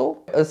 megapixel.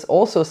 It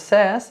also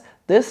says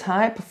this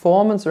high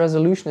performance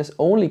resolution is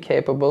only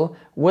capable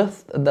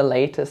with the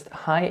latest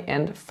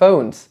high-end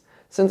phones.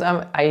 Since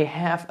I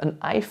have an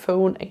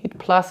iPhone 8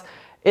 Plus,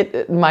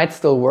 it might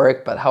still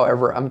work, but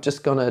however, I'm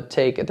just gonna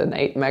take it an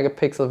 8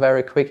 megapixel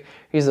very quick.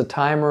 Here's a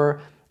timer.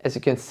 As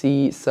you can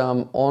see,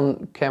 some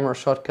on-camera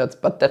shortcuts,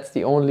 but that's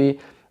the only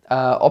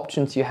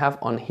options you have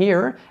on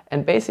here.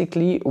 And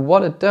basically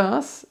what it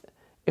does,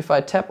 if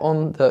I tap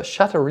on the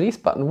shutter release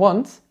button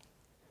once,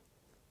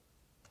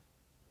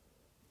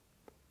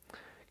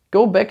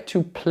 go back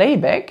to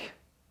playback,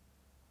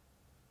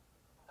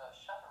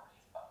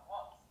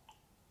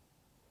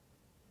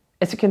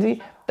 as you can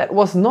see, that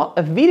was not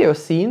a video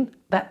scene,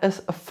 that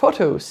is a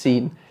photo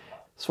scene.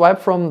 Swipe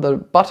from the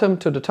bottom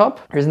to the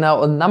top. There's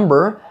now a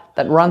number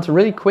that runs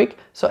really quick.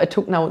 So I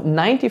took now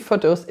 90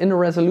 photos in a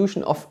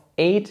resolution of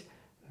 8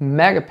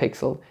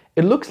 megapixel.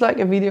 It looks like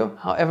a video,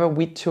 however,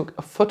 we took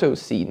a photo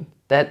scene.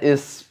 That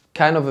is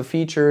kind of a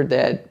feature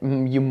that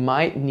you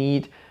might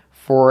need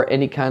for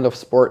any kind of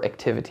sport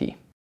activity.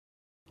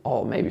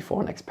 Or maybe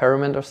for an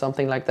experiment or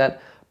something like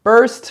that.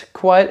 Burst,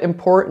 quite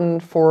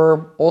important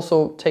for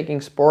also taking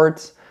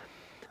sports.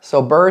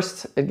 So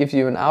burst, it gives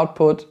you an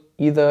output.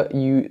 Either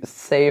you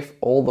save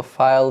all the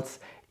files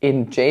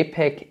in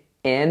JPEG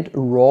and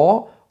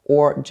RAW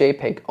or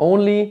JPEG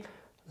only,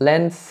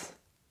 lens,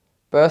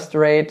 burst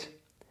rate.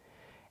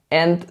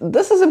 And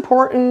this is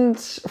important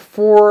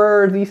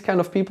for these kind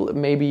of people,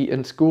 maybe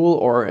in school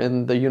or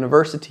in the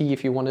university,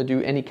 if you want to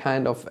do any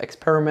kind of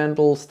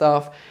experimental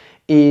stuff,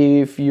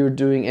 if you're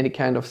doing any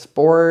kind of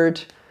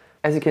sport.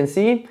 As you can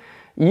see,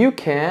 you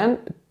can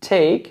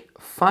take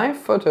 5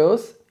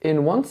 photos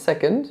in 1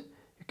 second.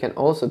 You can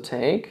also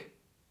take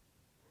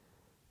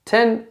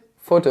 10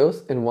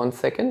 photos in 1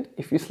 second.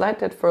 If you slide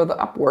that further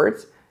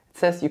upwards, it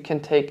says you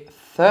can take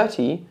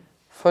 30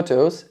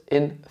 photos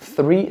in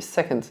 3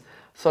 seconds.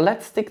 So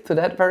let's stick to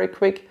that very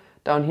quick.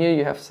 Down here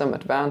you have some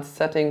advanced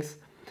settings,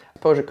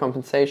 exposure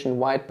compensation,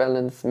 white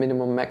balance,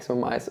 minimum,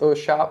 maximum ISO,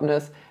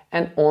 sharpness,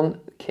 and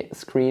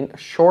on-screen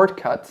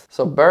shortcuts.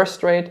 So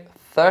burst rate,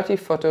 30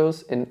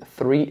 photos in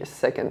 3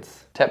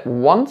 seconds. Tap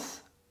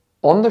once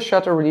on the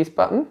shutter release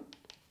button.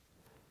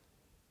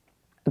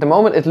 At the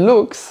moment it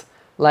looks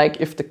like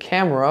if the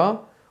camera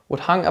would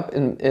hang up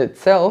in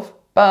itself,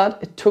 but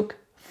it took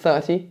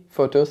 30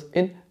 photos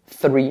in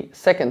 3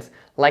 seconds.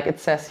 Like it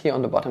says here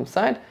on the bottom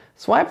side,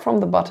 swipe from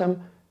the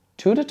bottom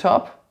to the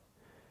top,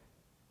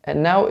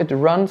 and now it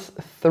runs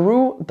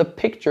through the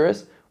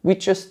pictures we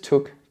just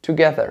took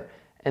together.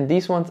 And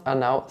these ones are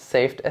now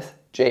saved as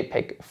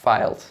JPEG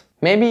files.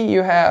 Maybe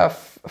you have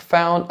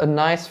found a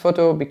nice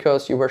photo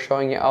because you were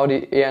showing your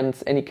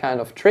audience any kind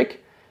of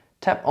trick.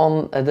 Tap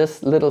on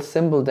this little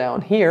symbol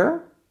down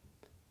here,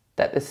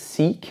 that is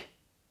seek.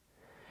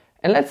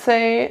 And let's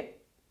say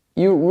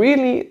you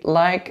really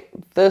like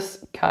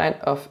this kind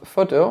of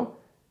photo.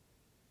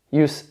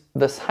 Use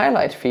this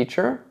highlight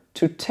feature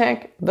to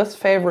tag this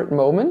favorite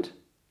moment.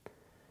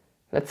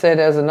 Let's say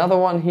there's another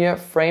one here,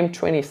 frame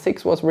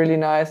 26 was really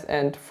nice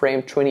and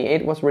frame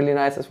 28 was really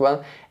nice as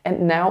well.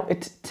 And now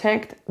it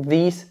tagged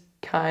these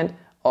kind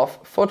of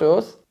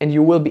photos, and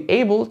you will be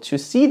able to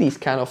see these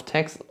kind of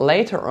tags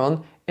later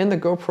on in the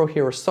GoPro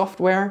Hero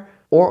software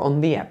or on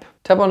the app.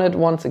 Tap on it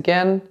once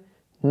again.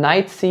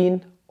 Night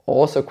scene,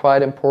 also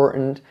quite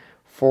important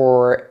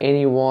for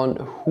anyone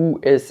who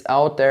is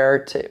out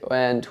there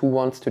and who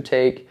wants to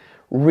take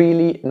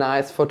really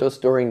nice photos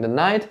during the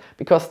night,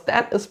 because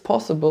that is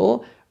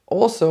possible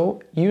also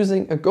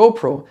using a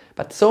GoPro.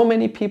 But so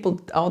many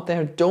people out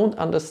there don't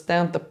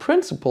understand the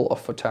principle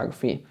of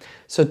photography.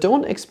 So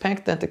don't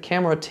expect that the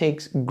camera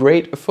takes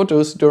great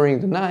photos during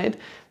the night.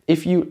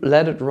 if you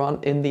let it run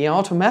in the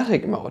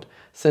automatic mode,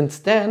 since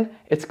then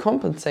it's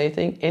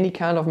compensating any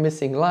kind of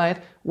missing light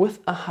with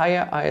a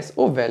higher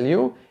ISO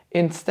value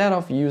instead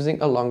of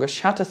using a longer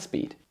shutter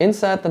speed.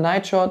 Inside the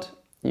night shot,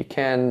 you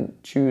can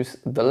choose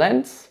the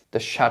lens, the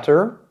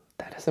shutter,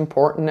 that is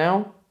important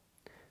now,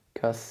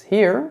 because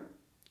here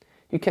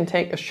you can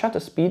take a shutter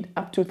speed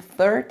up to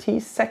 30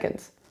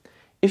 seconds.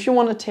 If you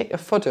want to take a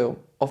photo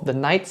of the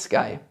night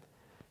sky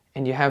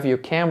and you have your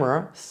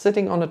camera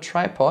sitting on a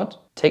tripod,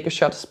 take a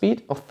shutter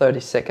speed of 30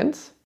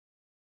 seconds,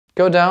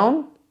 go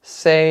down,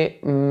 say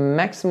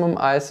maximum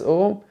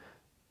ISO,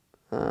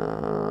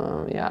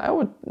 I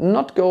would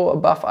not go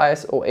above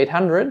ISO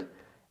 800,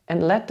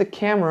 and let the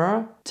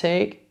camera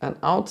take an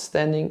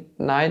outstanding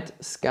night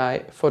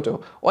sky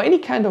photo or any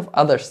kind of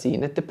other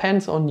scene. It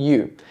depends on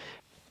you.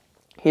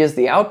 Here's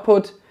the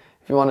output.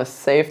 If you want to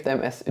save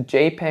them as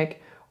JPEG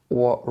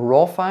or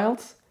RAW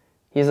files,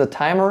 here's a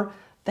timer.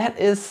 That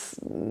is,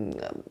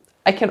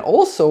 I can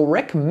also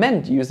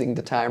recommend using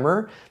the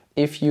timer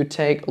if you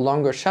take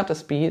longer shutter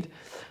speed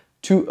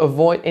to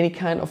avoid any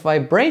kind of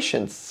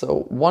vibrations.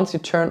 So once you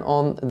turn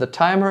on the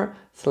timer,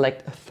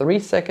 select 3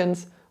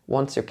 seconds.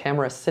 Once your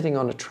camera is sitting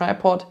on a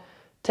tripod,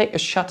 take a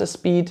shutter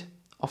speed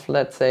of,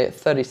 let's say,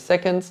 30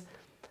 seconds,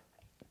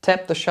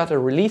 tap the shutter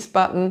release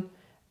button,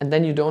 and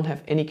then you don't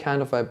have any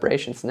kind of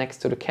vibrations next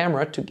to the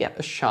camera to get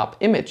a sharp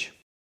image.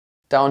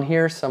 Down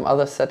here, some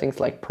other settings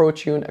like Pro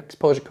Tune,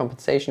 exposure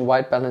compensation,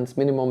 white balance,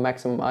 minimum,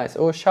 maximum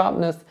ISO,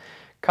 sharpness,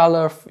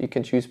 color. You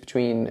can choose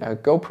between a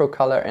GoPro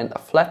color and a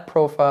flat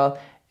profile,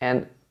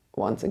 and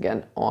once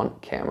again on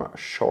camera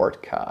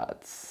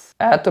shortcuts.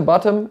 At the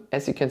bottom,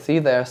 as you can see,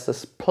 there's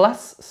this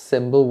plus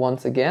symbol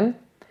once again.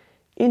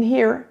 In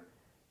here,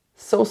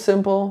 so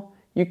simple,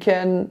 you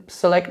can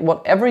select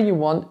whatever you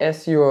want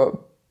as your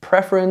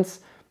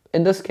preference.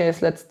 In this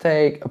case, let's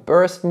take a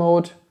burst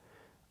mode,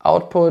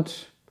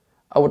 output.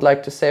 I would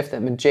like to save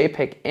them in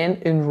JPEG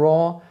and in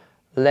RAW,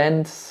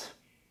 lens,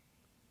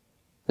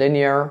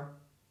 linear,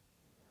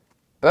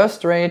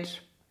 burst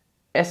rate,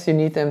 as you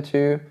need them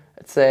to.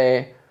 Let's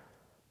say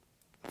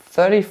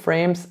 30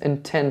 frames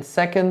in 10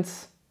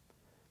 seconds.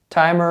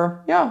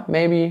 Timer, yeah,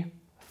 maybe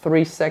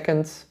 3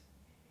 seconds.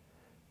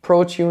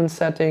 Pro Tune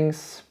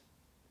settings,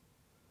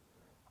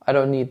 I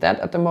don't need that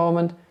at the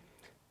moment.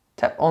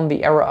 Tap on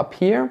the arrow up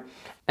here.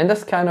 And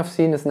this kind of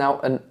scene is now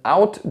an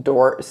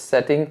outdoor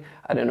setting.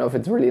 I don't know if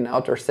it's really an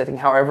outdoor setting.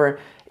 However,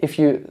 if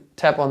you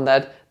tap on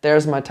that,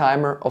 there's my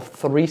timer of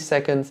 3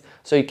 seconds.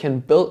 So you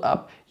can build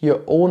up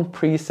your own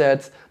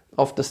presets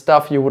of the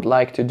stuff you would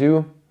like to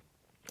do.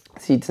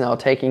 See, it's now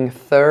taking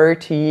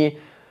 30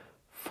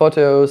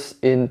 photos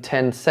in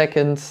 10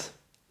 seconds.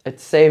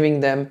 It's saving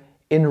them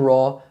in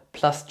RAW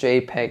plus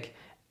JPEG.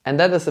 And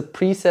that is a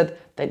preset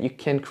that you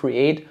can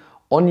create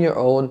on your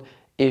own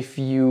if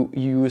you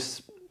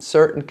use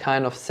certain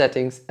kind of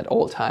settings at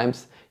all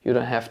times. You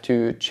don't have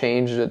to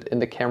change it in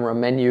the camera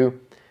menu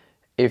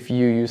if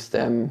you use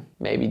them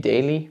maybe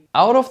daily.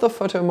 Out of the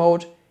photo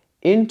mode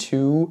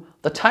into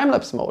the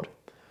time-lapse mode.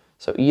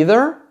 So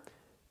either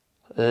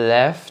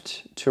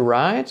left to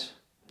right,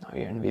 now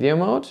you're in video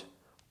mode,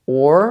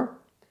 or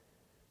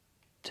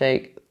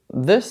take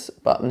this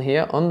button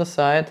here on the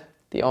side,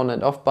 the on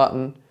and off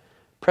button,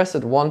 press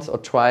it once or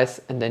twice,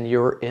 and then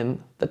you're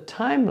in the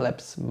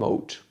time-lapse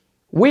mode.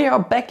 We are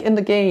back in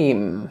the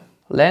game.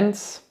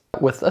 Lens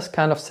with this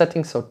kind of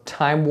setting, so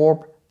time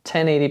warp,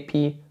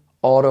 1080p,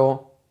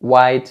 auto,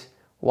 wide,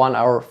 1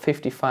 hour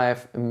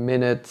 55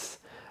 minutes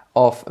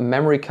of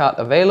memory card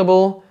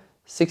available,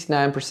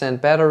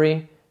 69%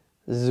 battery,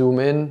 zoom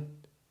in,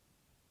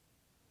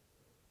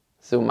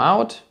 zoom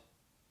out.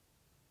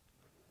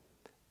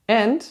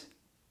 And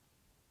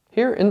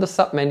here in the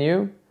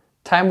submenu,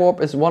 time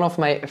warp is one of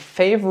my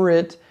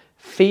favorite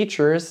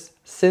features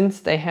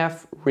since they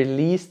have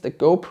released the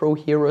GoPro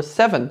Hero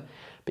 7,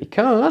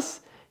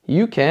 because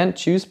you can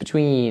choose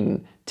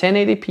between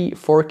 1080p,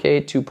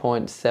 4K,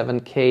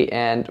 2.7K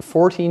and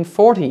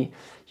 1440.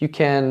 You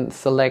can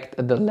select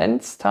the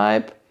lens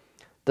type.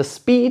 The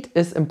speed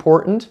is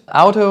important.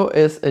 Auto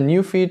is a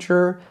new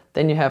feature.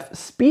 Then you have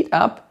speed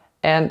up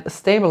and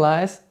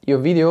stabilize your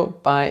video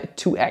by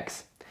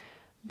 2x.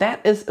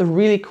 That is a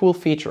really cool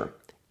feature.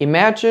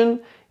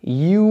 Imagine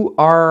you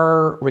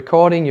are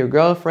recording your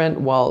girlfriend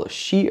while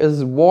she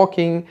is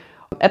walking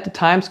at the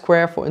Times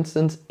Square, for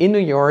instance, in New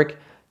York.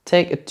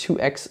 Take a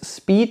 2x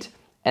speed,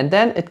 and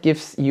then it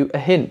gives you a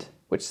hint,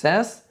 which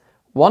says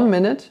 1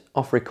 minute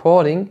of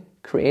recording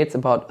creates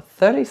about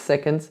 30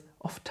 seconds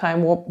of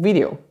time warp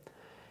video.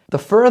 The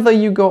further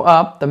you go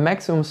up, the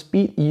maximum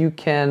speed you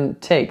can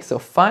take. So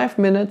 5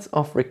 minutes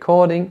of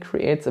recording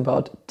creates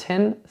about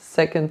 10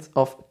 seconds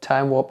of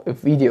time warp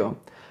video.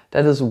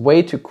 That is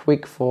way too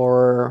quick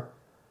for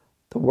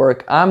the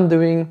work I'm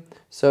doing.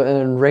 So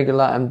in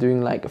regular, I'm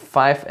doing like a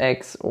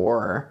 5x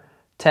or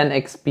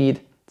 10x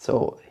speed.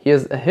 So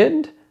here's a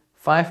hint.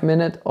 5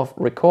 minutes of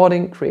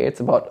recording creates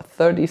about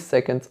 30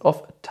 seconds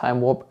of time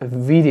warp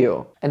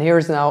video. And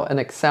here's now an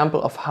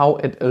example of how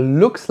it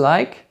looks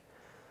like.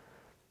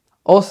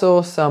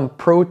 Also some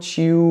Pro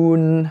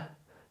Tune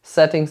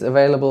settings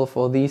available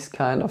for these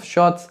kind of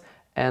shots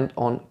and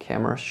on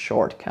camera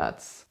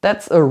shortcuts.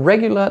 That's a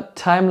regular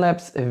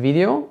time-lapse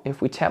video.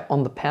 If we tap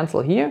on the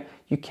pencil here,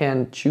 you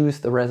can choose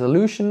the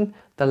resolution,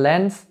 the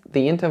lens,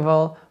 the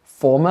interval,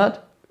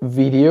 format,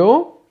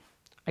 video.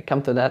 I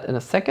come to that in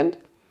a second.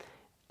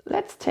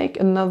 Let's take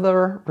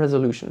another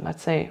resolution.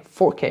 Let's say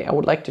 4K. I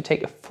would like to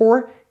take a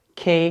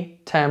 4K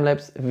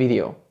time-lapse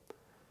video.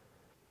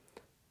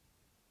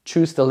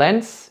 Choose the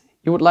lens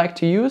you would like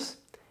to use.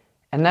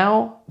 And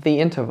now the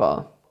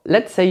interval.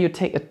 Let's say you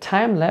take a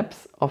time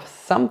lapse of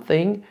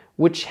something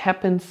which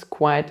happens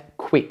quite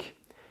quick.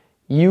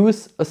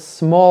 Use a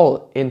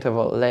small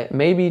interval,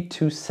 maybe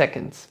 2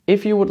 seconds.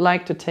 If you would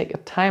like to take a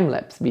time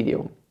lapse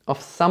video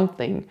of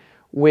something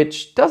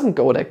which doesn't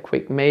go that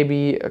quick,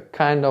 maybe a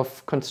kind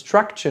of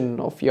construction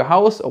of your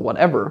house or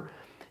whatever,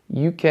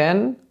 you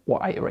can,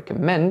 or I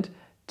recommend,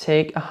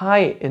 take a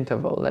high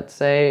interval, let's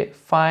say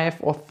 5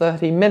 or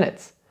 30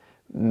 minutes.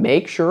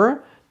 Make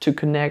sure to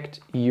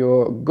connect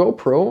your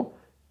GoPro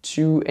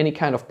to any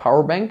kind of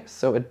power bank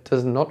so it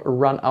does not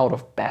run out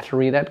of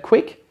battery that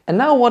quick. And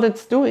now what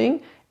it's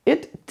doing,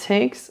 it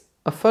takes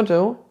a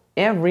photo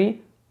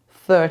every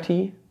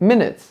 30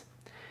 minutes.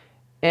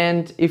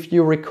 And if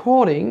you're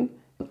recording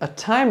a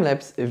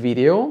time-lapse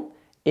video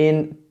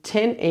in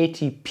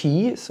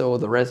 1080p, so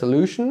the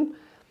resolution,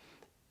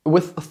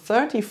 with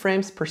 30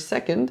 frames per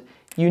second,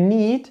 you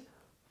need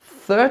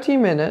 30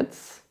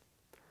 minutes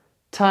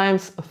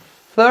times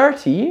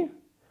 30,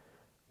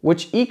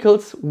 which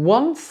equals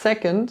 1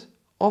 second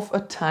of a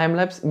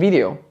time-lapse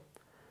video.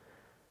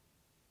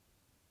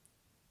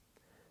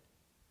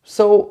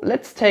 So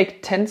let's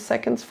take 10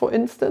 seconds for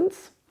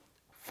instance,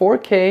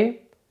 4K,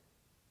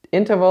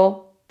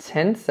 interval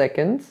 10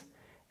 seconds,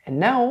 and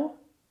now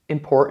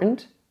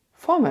important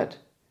format,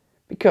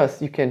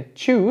 because you can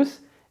choose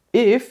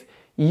if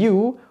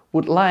you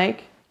would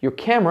like your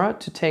camera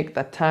to take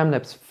that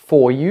time-lapse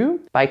for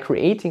you by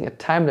creating a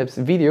time-lapse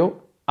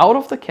video out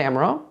of the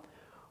camera,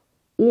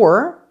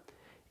 or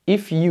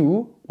if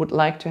you would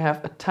like to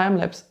have a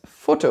time-lapse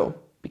photo,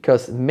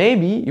 because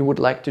maybe you would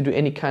like to do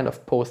any kind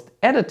of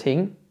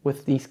post-editing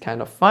with these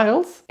kind of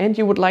files and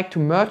you would like to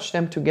merge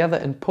them together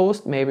in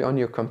post, maybe on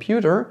your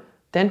computer,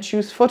 then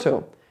choose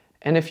photo.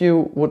 And if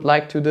you would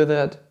like to do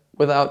that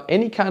without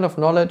any kind of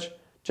knowledge,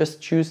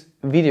 just choose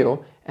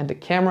video and the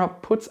camera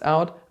puts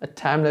out a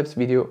time-lapse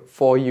video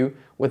for you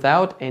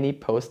without any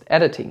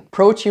post-editing.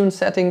 ProTune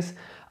settings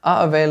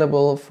are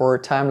available for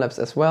time-lapse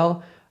as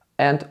well,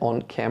 and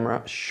on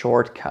camera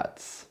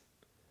shortcuts.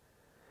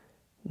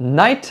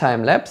 Night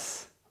time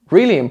lapse,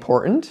 really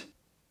important.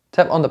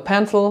 Tap on the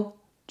pencil,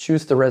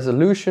 choose the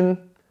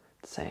resolution,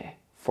 let's say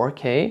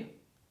 4K.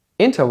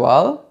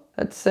 Interval,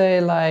 let's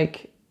say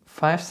like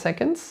 5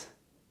 seconds.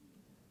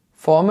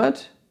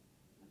 Format,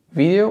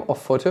 video or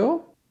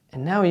photo.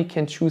 And now you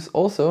can choose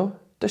also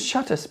the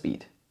shutter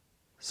speed.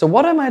 So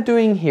what am I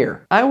doing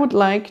here? I would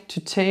like to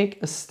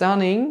take a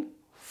stunning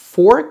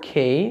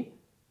 4K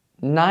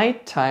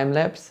night time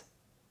lapse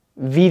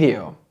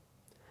video.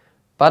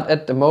 But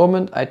at the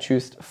moment I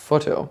choose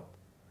photo.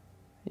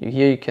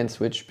 Here you can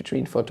switch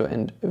between photo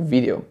and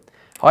video.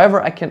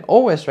 However, I can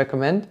always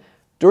recommend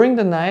during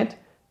the night,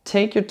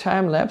 take your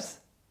time lapse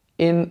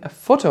in a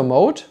photo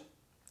mode,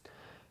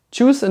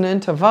 choose an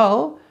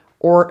interval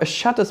or a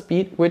shutter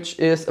speed which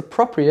is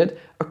appropriate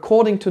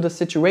according to the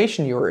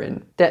situation you're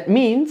in. That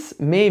means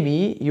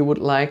maybe you would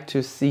like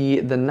to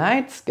see the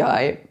night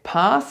sky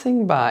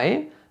passing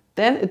by,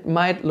 then it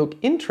might look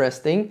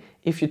interesting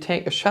if you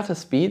take a shutter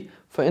speed,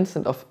 for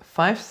instance, of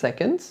 5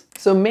 seconds.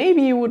 So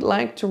maybe you would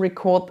like to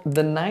record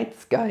the night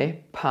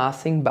sky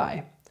passing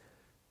by.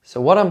 So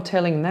what I'm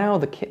telling now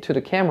to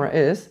the camera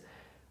is,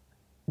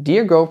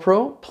 dear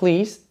GoPro,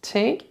 please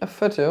take a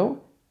photo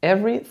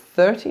every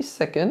 30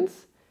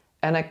 seconds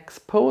and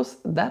expose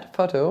that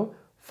photo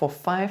for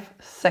 5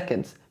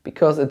 seconds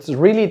because it's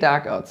really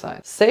dark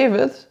outside. Save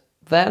it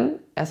then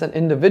as an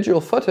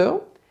individual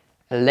photo.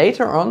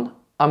 Later on,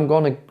 I'm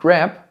gonna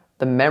grab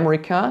the memory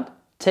card,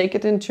 take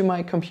it into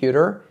my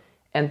computer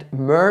and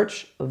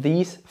merge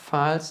these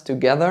files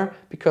together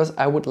because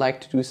I would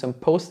like to do some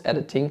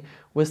post-editing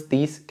with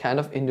these kind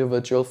of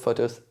individual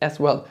photos as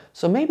well.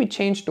 So maybe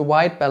change the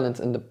white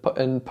balance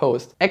in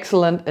post.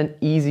 Excellent and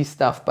easy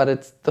stuff,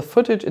 but the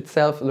footage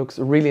itself looks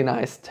really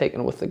nice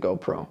taken with the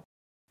GoPro.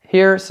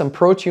 Here are some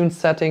ProTune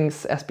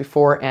settings as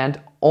before and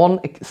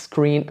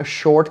on-screen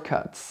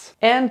shortcuts.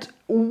 And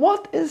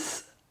what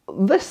is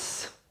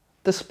this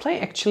display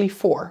actually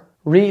for?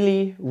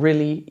 Really,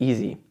 really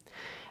easy.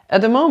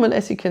 At the moment,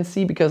 as you can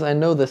see, because I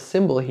know the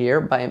symbol here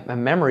by my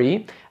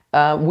memory,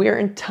 we're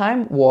in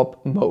time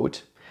warp mode.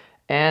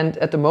 And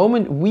at the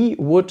moment, we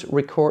would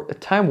record a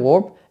time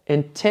warp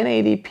in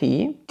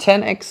 1080p,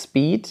 10x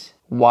speed,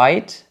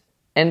 wide,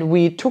 and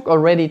we took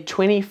already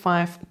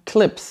 25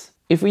 clips.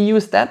 If we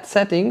use that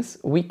settings,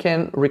 we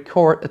can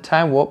record a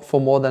time warp for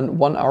more than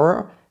 1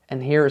 hour.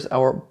 And here's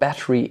our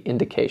battery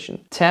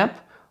indication.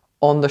 Tap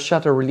on the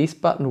shutter release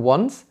button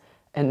once,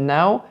 and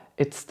now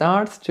it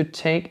starts to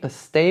take a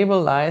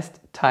stabilized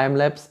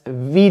time-lapse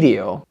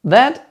video.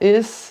 That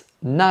is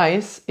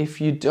nice if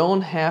you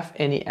don't have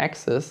any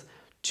access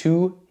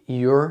to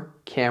your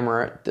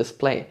camera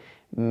display.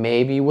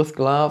 Maybe with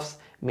gloves,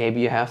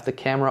 maybe you have the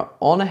camera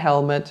on a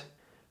helmet,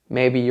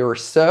 maybe you're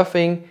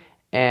surfing,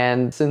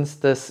 and since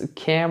this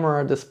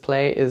camera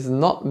display is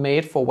not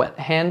made for wet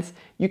hands,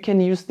 you can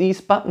use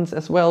these buttons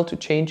as well to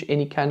change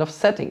any kind of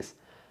settings.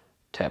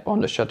 Tap on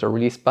the shutter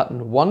release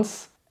button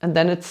once and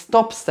then it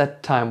stops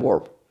that time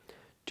warp.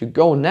 To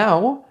go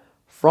now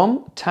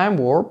from time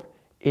warp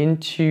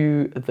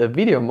into the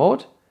video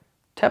mode,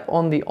 tap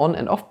on the on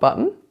and off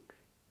button.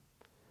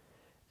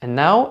 And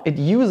now it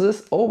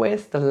uses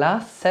always the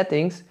last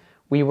settings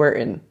we were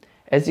in.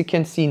 As you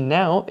can see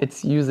now,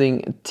 it's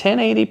using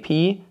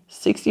 1080p,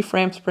 60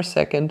 frames per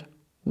second,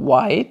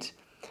 wide.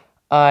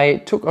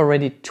 I took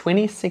already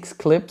 26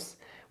 clips.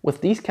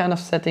 With these kind of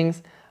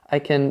settings, I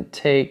can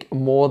take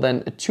more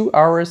than 2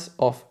 hours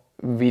of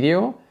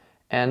video.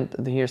 And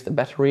here's the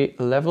battery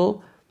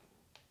level.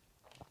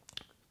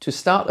 To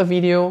start a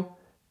video,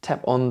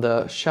 tap on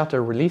the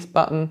shutter release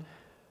button.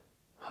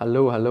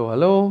 Hello, hello,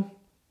 hello.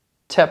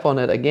 Tap on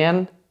it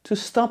again to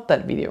stop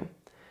that video.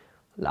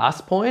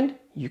 Last point,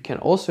 you can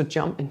also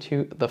jump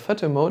into the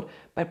photo mode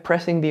by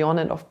pressing the on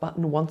and off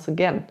button once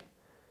again.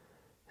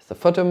 It's the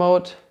photo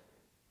mode,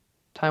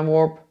 time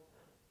warp,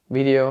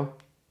 video,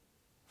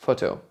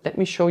 photo. Let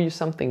me show you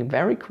something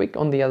very quick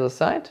on the other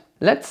side.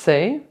 Let's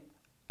say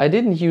I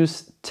didn't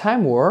use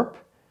time warp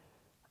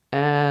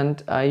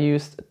and I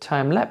used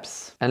time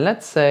lapse. And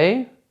let's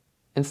say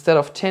instead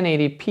of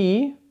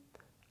 1080p,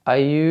 I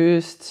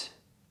used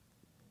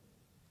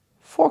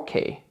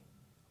 4K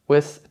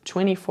with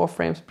 24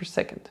 frames per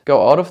second.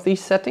 Go out of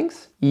these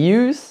settings,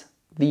 use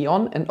the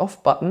on and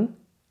off button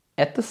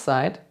at the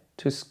side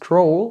to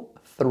scroll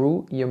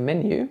through your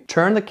menu,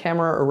 turn the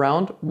camera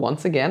around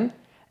once again,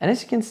 and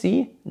as you can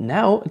see,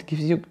 now it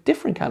gives you a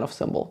different kind of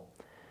symbol.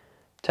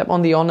 Tap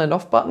on the on and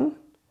off button,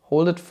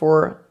 hold it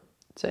for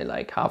say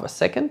like half a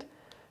second,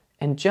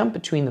 and jump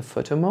between the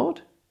photo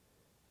mode,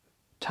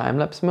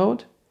 time-lapse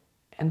mode,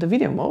 and the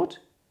video mode.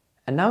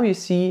 And now you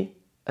see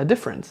a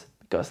difference,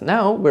 because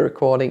now we're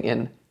recording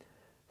in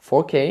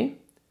 4K,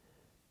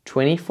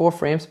 24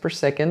 frames per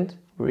second.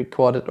 We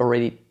recorded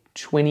already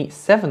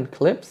 27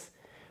 clips.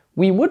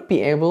 We would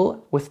be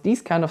able, with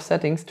these kind of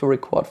settings, to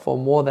record for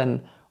more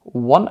than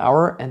 1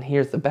 hour. And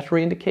here's the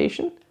battery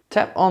indication.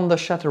 Tap on the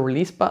shutter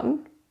release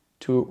button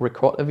to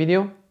record a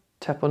video.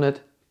 Tap on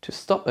it to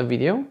stop a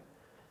video.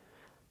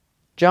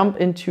 Jump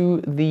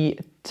into the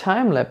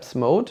time-lapse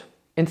mode.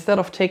 Instead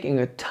of taking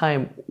a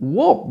time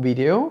warp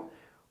video,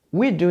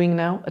 we're doing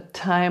now a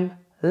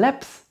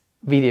time-lapse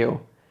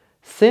video.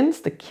 Since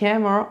the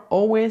camera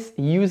always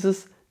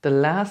uses the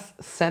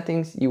last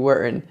settings you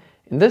were in.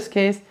 In this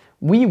case,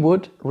 we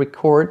would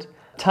record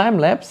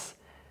time-lapse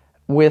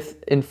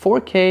with in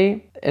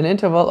 4K an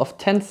interval of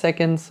 10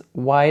 seconds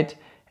wide,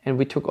 and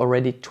we took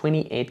already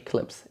 28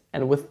 clips.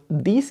 And with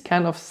these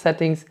kind of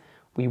settings,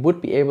 we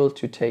would be able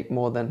to take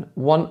more than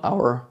 1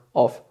 hour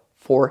of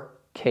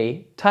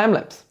 4K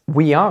time-lapse.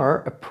 We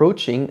are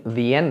approaching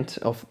the end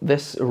of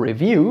this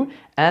review,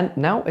 and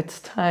now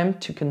it's time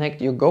to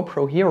connect your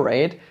GoPro Hero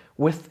 8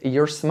 with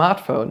your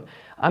smartphone.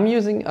 I'm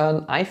using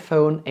an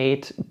iPhone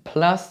 8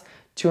 Plus,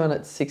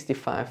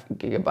 265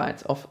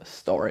 gigabytes of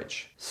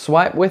storage.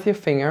 Swipe with your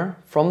finger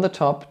from the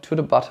top to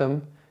the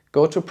bottom,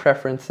 go to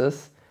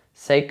Preferences,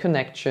 say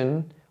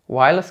Connection,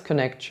 Wireless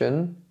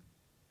Connection,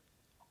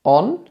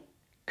 On,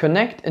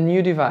 connect a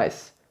new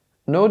device.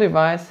 No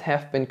device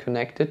have been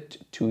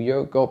connected to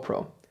your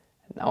GoPro.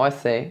 Now I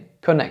say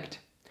Connect.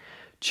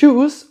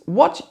 Choose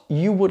what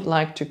you would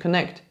like to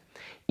connect.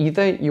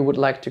 Either you would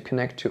like to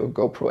connect to a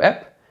GoPro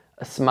app,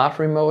 a smart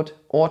remote,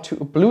 or to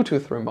a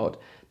Bluetooth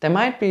remote. There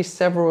might be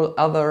several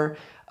other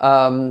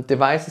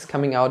devices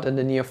coming out in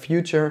the near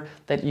future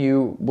that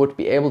you would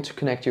be able to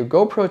connect your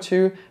GoPro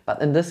to,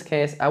 but in this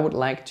case I would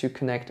like to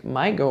connect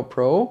my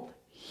GoPro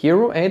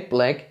Hero 8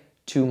 Black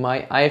to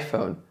my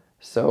iPhone.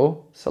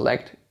 So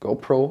select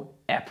GoPro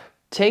App.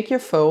 Take your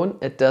phone,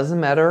 it doesn't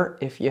matter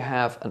if you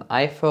have an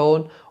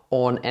iPhone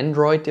or an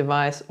Android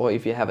device, or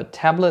if you have a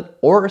tablet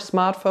or a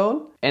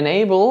smartphone.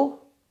 Enable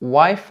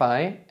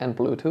Wi-Fi and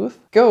Bluetooth.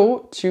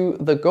 Go to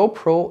the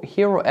GoPro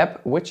Hero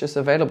app, which is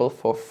available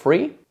for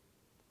free.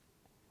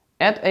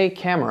 Add a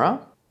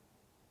camera.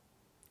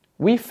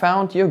 We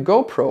found your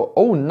GoPro.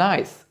 Oh,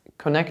 nice.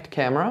 Connect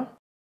camera.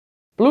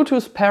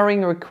 Bluetooth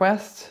pairing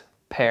request,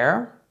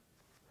 pair.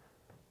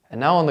 And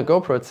now on the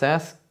GoPro it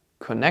says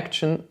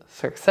connection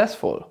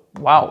successful.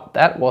 Wow,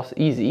 that was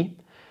easy.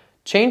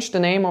 Change the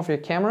name of your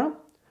camera.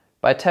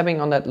 By tapping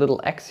on that little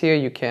X here,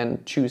 you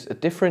can choose a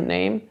different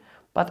name,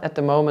 but at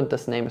the moment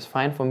this name is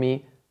fine for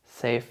me.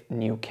 Save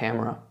new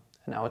camera.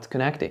 And now it's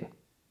connecting.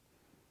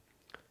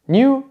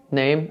 New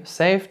name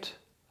saved.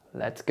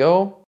 Let's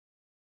go.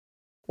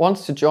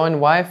 Wants to join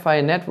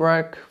Wi-Fi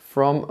network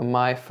from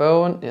my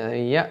phone.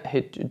 Yeah,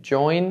 hit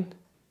join.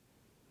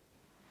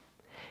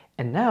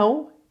 And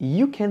now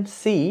you can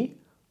see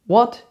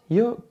what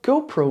your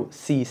GoPro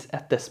sees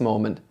at this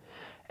moment.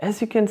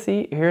 As you can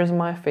see, here's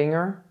my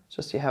finger,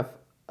 just so you have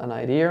an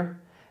idea.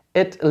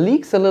 It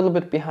leaks a little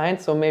bit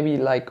behind, so maybe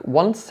like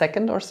 1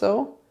 second or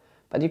so,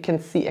 but you can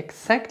see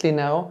exactly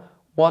now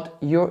what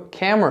your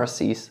camera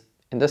sees.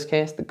 In this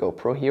case, the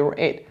GoPro Hero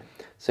 8.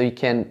 So you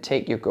can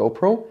take your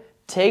GoPro,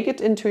 take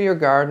it into your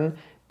garden,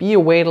 be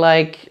away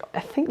like, I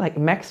think like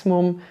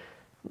maximum,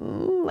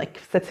 like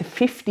let's say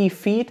 50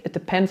 feet. It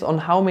depends on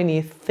how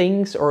many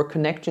things or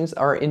connections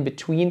are in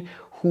between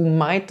who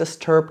might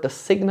disturb the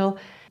signal.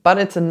 But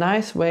it's a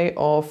nice way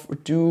of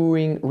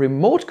doing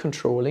remote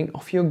controlling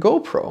of your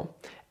GoPro.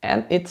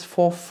 And it's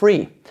for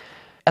free.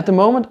 At the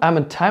moment, I'm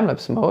in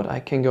time-lapse mode. I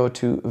can go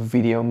to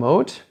video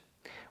mode.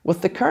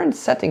 With the current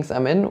settings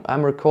I'm in,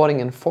 I'm recording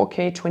in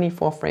 4K,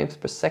 24 frames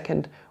per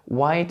second,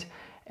 wide,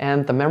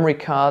 and the memory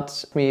card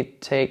may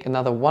take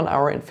another 1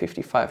 hour and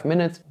 55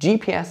 minutes.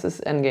 GPS is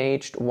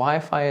engaged,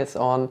 Wi-Fi is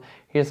on.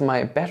 Here's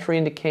my battery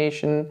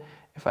indication.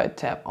 If I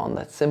tap on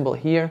that symbol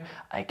here,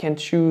 I can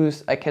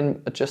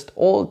adjust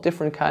all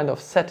different kind of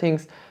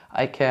settings.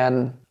 I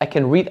can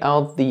read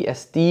out the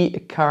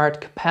SD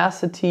card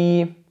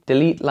capacity,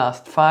 delete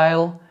last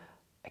file.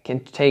 I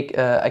can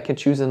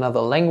choose another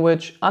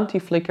language,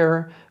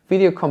 anti-flicker,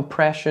 video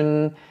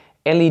compression,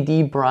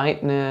 LED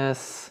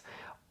brightness.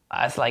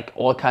 It's like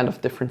all kind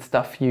of different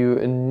stuff you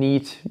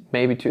need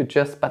maybe to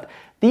adjust, but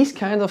these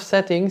kinds of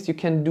settings you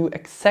can do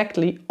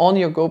exactly on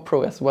your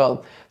GoPro as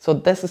well. So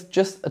this is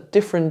just a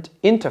different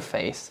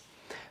interface.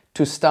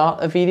 To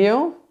start a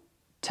video,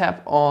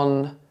 tap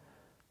on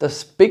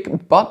this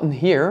big button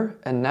here,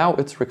 and now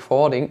it's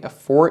recording a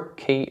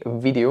 4K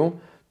video.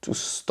 To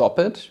stop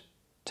it,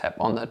 tap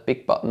on that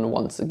big button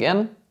once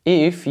again.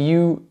 If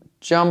you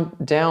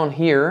jump down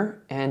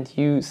here and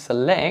you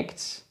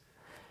select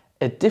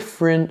a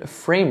different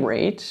frame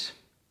rate,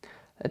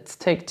 let's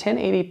take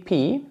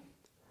 1080p,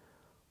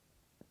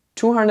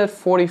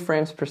 240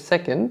 frames per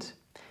second.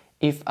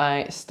 If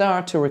I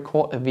start to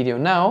record a video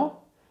now,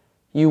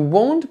 you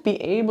won't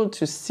be able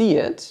to see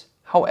it.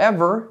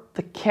 However,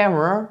 the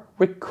camera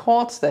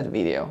records that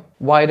video.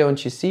 Why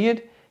don't you see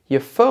it?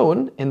 Your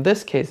phone, in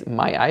this case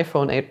my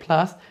iPhone 8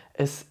 Plus,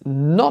 is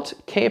not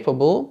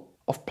capable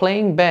of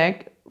playing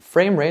back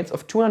frame rates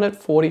of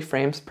 240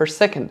 frames per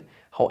second.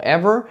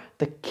 However,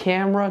 the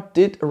camera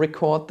did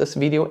record this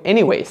video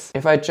anyways.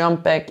 If I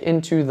jump back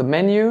into the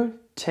menu,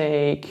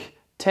 take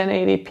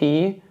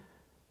 1080p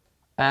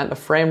and a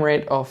frame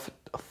rate of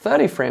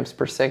 30 frames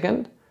per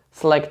second,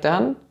 select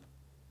done,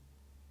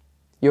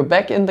 you're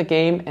back in the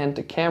game and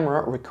the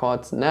camera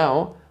records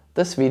now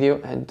this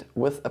video and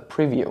with a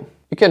preview.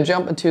 You can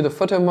jump into the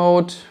photo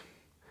mode,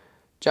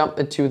 jump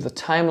into the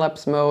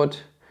time-lapse mode.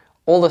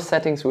 All the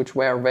settings which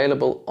were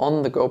available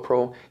on the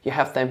GoPro, you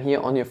have them here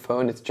on your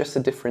phone. It's just a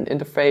different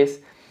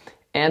interface.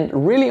 And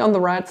really on the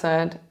right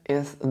side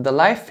is the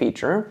live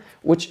feature,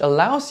 which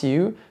allows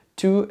you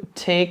to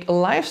take a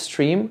live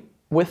stream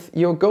with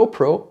your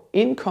GoPro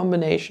in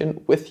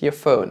combination with your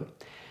phone.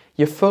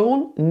 Your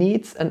phone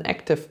needs an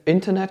active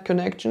internet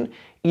connection,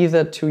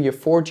 either to your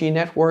 4G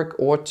network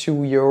or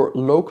to your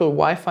local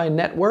Wi-Fi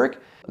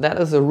network. That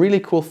is a really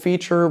cool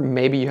feature.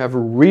 Maybe you have a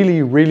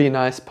really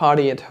nice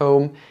party at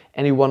home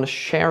and you want to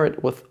share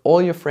it with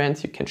all your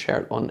friends. You can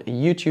share it on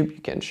YouTube,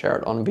 you can share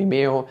it on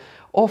Vimeo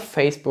or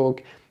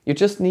Facebook. You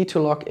just need to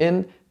log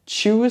in,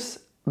 choose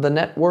the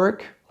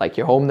network, like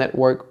your home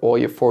network or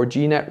your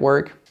 4G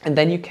network, and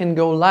then you can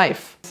go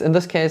live. In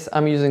this case,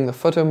 I'm using the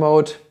photo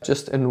mode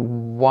just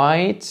in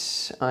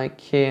white. I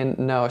can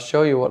now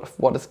show you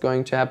what is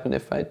going to happen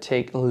if I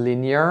take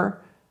linear,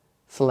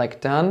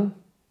 select done,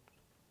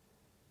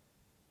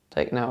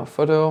 take now a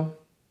photo,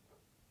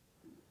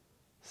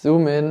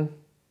 zoom in,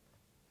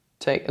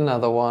 take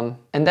another one.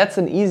 And that's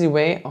an easy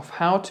way of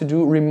how to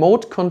do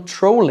remote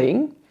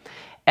controlling.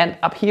 And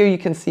up here you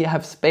can see I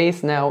have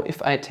space now.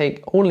 If I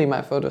take only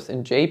my photos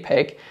in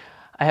JPEG,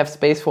 I have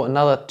space for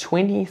another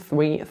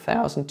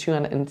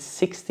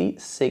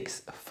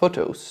 23,266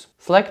 photos.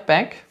 Select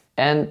back,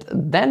 and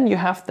then you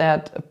have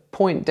that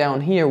point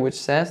down here which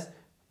says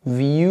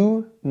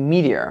View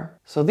Media.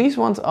 So these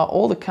ones are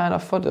all the kind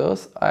of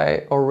photos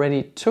I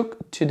already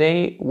took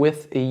today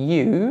with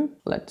you.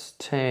 Let's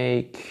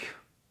take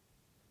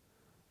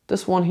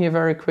this one here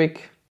very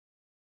quick.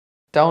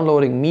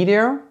 Downloading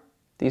media.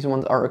 These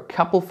ones are a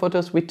couple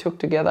photos we took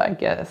together. I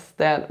guess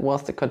that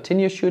was the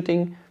continuous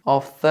shooting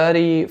of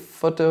 30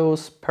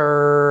 photos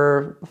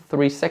per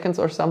 3 seconds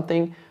or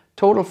something.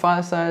 Total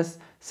file size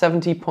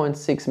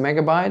 70.6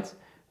 megabytes.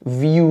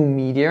 View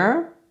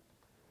media.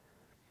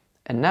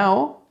 And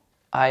now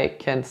I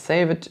can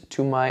save it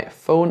to my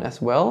phone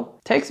as well.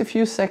 Takes a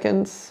few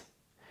seconds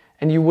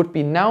and you would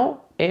be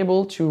now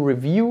able to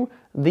review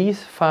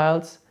these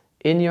files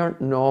in your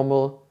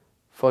normal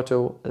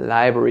photo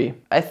library.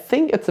 I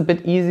think it's a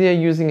bit easier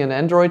using an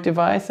Android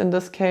device in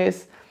this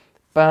case,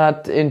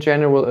 but in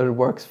general it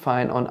works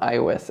fine on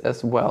iOS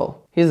as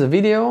well. Here's a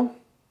video.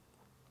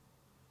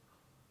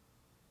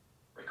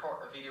 Record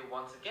the video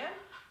once again.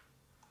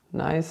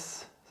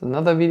 Nice. It's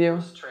another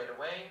video. Straight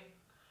away.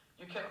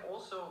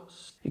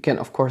 You can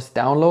of course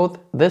download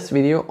this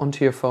video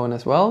onto your phone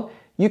as well.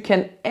 You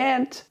can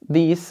add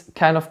these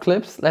kind of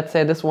clips. Let's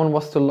say this one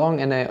was too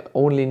long and I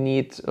only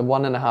need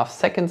 1.5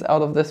 seconds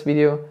out of this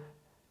video.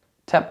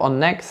 Tap on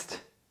next,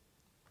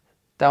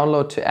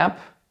 download to app,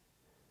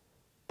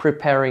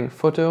 preparing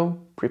photo,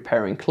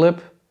 preparing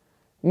clip,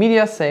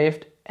 media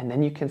saved, and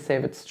then you can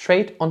save it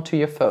straight onto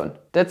your phone.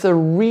 That's a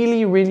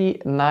really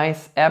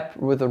nice app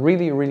with a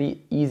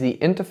really easy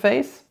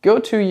interface. Go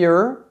to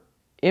your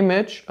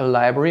image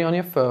library on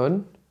your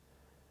phone.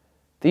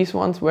 These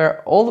ones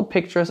were all the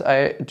pictures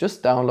I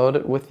just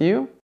downloaded with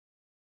you.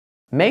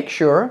 Make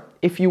sure,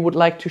 if you would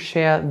like to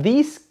share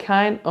these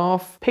kind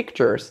of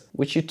pictures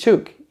which you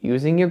took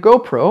using your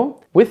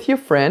GoPro with your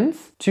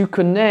friends, to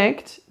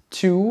connect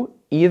to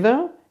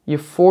either your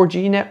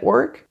 4G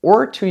network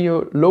or to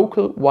your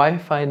local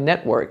Wi-Fi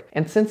network.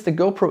 And since the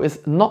GoPro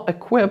is not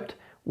equipped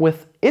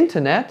with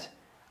internet,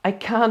 I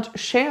can't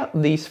share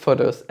these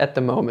photos at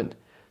the moment.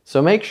 So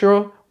make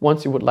sure,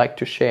 once you would like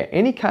to share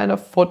any kind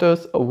of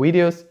photos or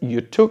videos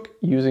you took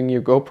using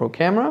your GoPro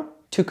camera,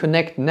 to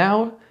connect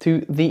now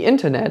to the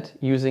internet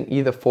using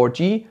either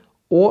 4G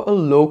or a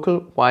local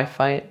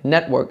Wi-Fi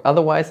network.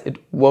 Otherwise it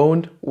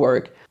won't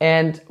work.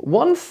 And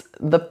once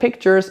the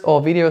pictures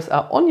or videos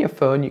are on your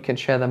phone, you can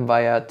share them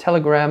via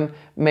Telegram,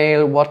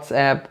 mail,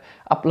 WhatsApp,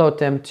 upload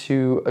them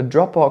to a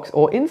Dropbox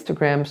or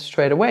Instagram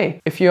straight away.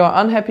 If you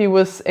are unhappy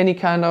with any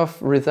kind of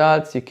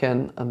results, you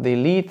can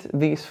delete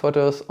these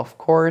photos, of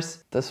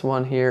course. This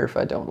one here, if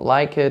I don't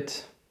like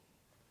it,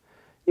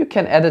 you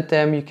can edit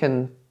them, you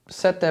can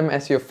set them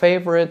as your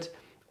favorite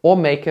or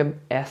make them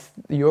as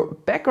your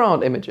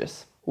background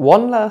images.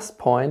 One last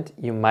point,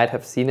 you might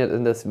have seen it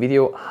in this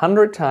video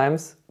 100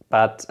 times,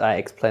 but I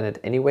explain it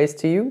anyways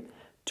to you.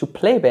 To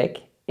playback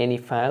any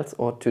files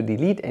or to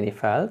delete any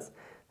files,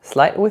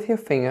 slide with your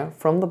finger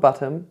from the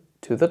bottom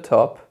to the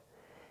top.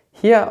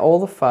 Here are all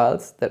the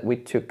files that we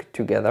took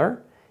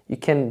together. You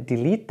can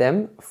delete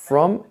them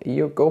from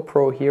your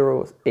GoPro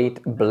Hero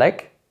 8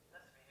 Black.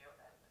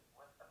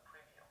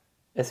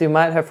 As you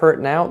might have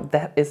heard now,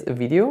 that is a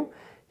video.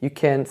 You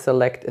can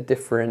select a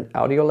different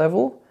audio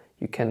level.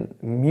 You can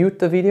mute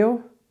the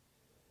video.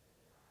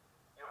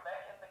 You're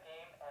back in the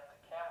game and the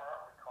camera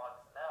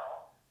records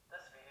now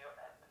this video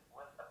and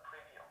with a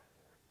preview.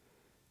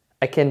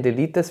 I can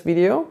delete this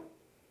video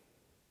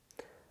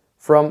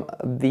from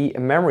the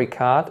memory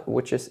card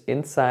which is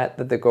inside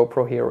the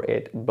GoPro Hero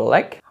 8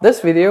 Black.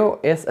 This video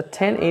is a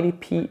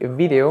 1080p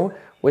video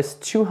with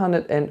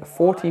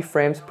 240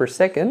 frames per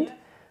second.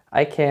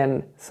 I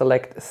can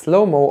select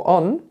slow-mo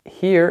on.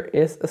 Here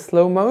is a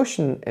slow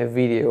motion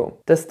video.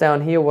 This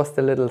down here was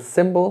the little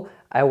symbol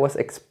I was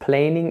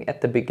explaining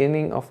at the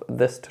beginning of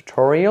this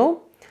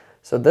tutorial.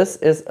 So this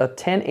is a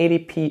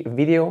 1080p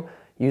video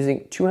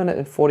using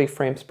 240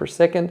 frames per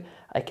second.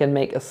 I can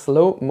make a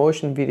slow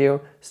motion video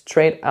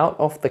straight out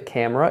of the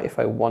camera if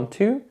I want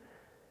to.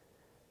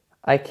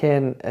 I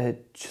can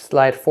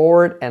slide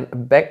forward and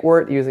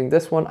backward using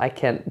this one. I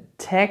can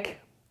tag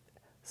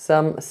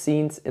some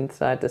scenes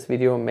inside this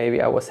video.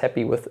 Maybe I was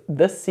happy with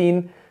this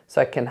scene,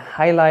 so I can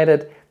highlight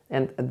it,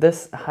 and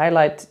this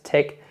highlight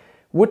tag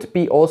would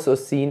be also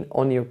seen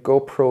on your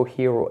GoPro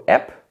Hero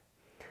app.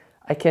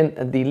 I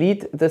can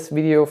delete this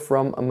video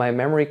from my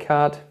memory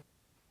card.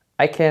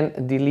 I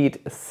can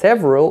delete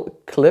several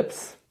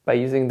clips by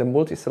using the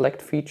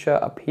multi-select feature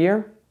up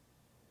here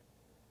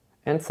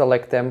and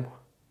select them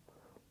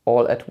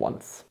all at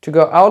once. To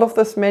go out of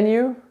this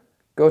menu,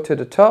 go to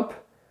the top.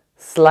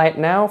 Slide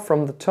now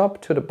from the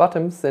top to the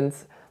bottom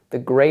since the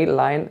gray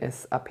line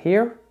is up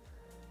here,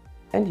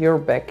 and you're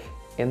back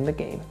in the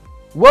game.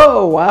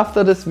 Whoa,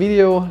 after this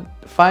video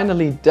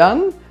finally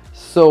done.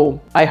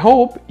 So I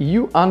hope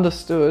you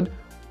understood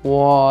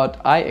what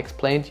I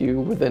explained to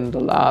you within the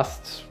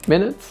last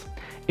minutes.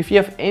 If you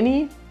have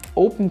any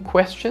open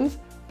questions,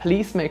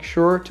 please make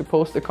sure to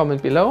post a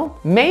comment below.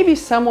 Maybe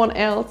someone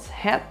else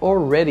had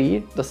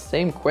already the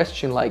same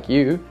question like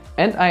you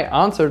and I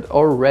answered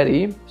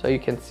already, so you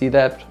can see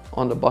that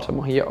on the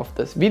bottom here of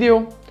this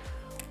video.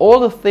 All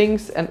the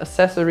things and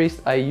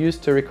accessories I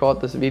used to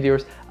record these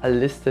videos are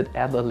listed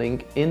at the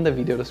link in the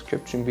video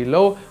description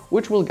below,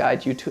 which will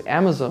guide you to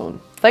Amazon.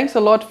 Thanks a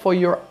lot for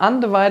your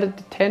undivided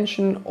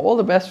attention. All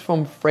the best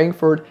from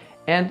Frankfurt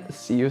and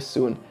see you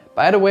soon.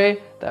 By the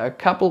way, there are a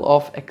couple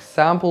of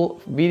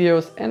example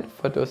videos and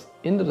photos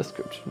in the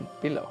description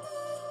below.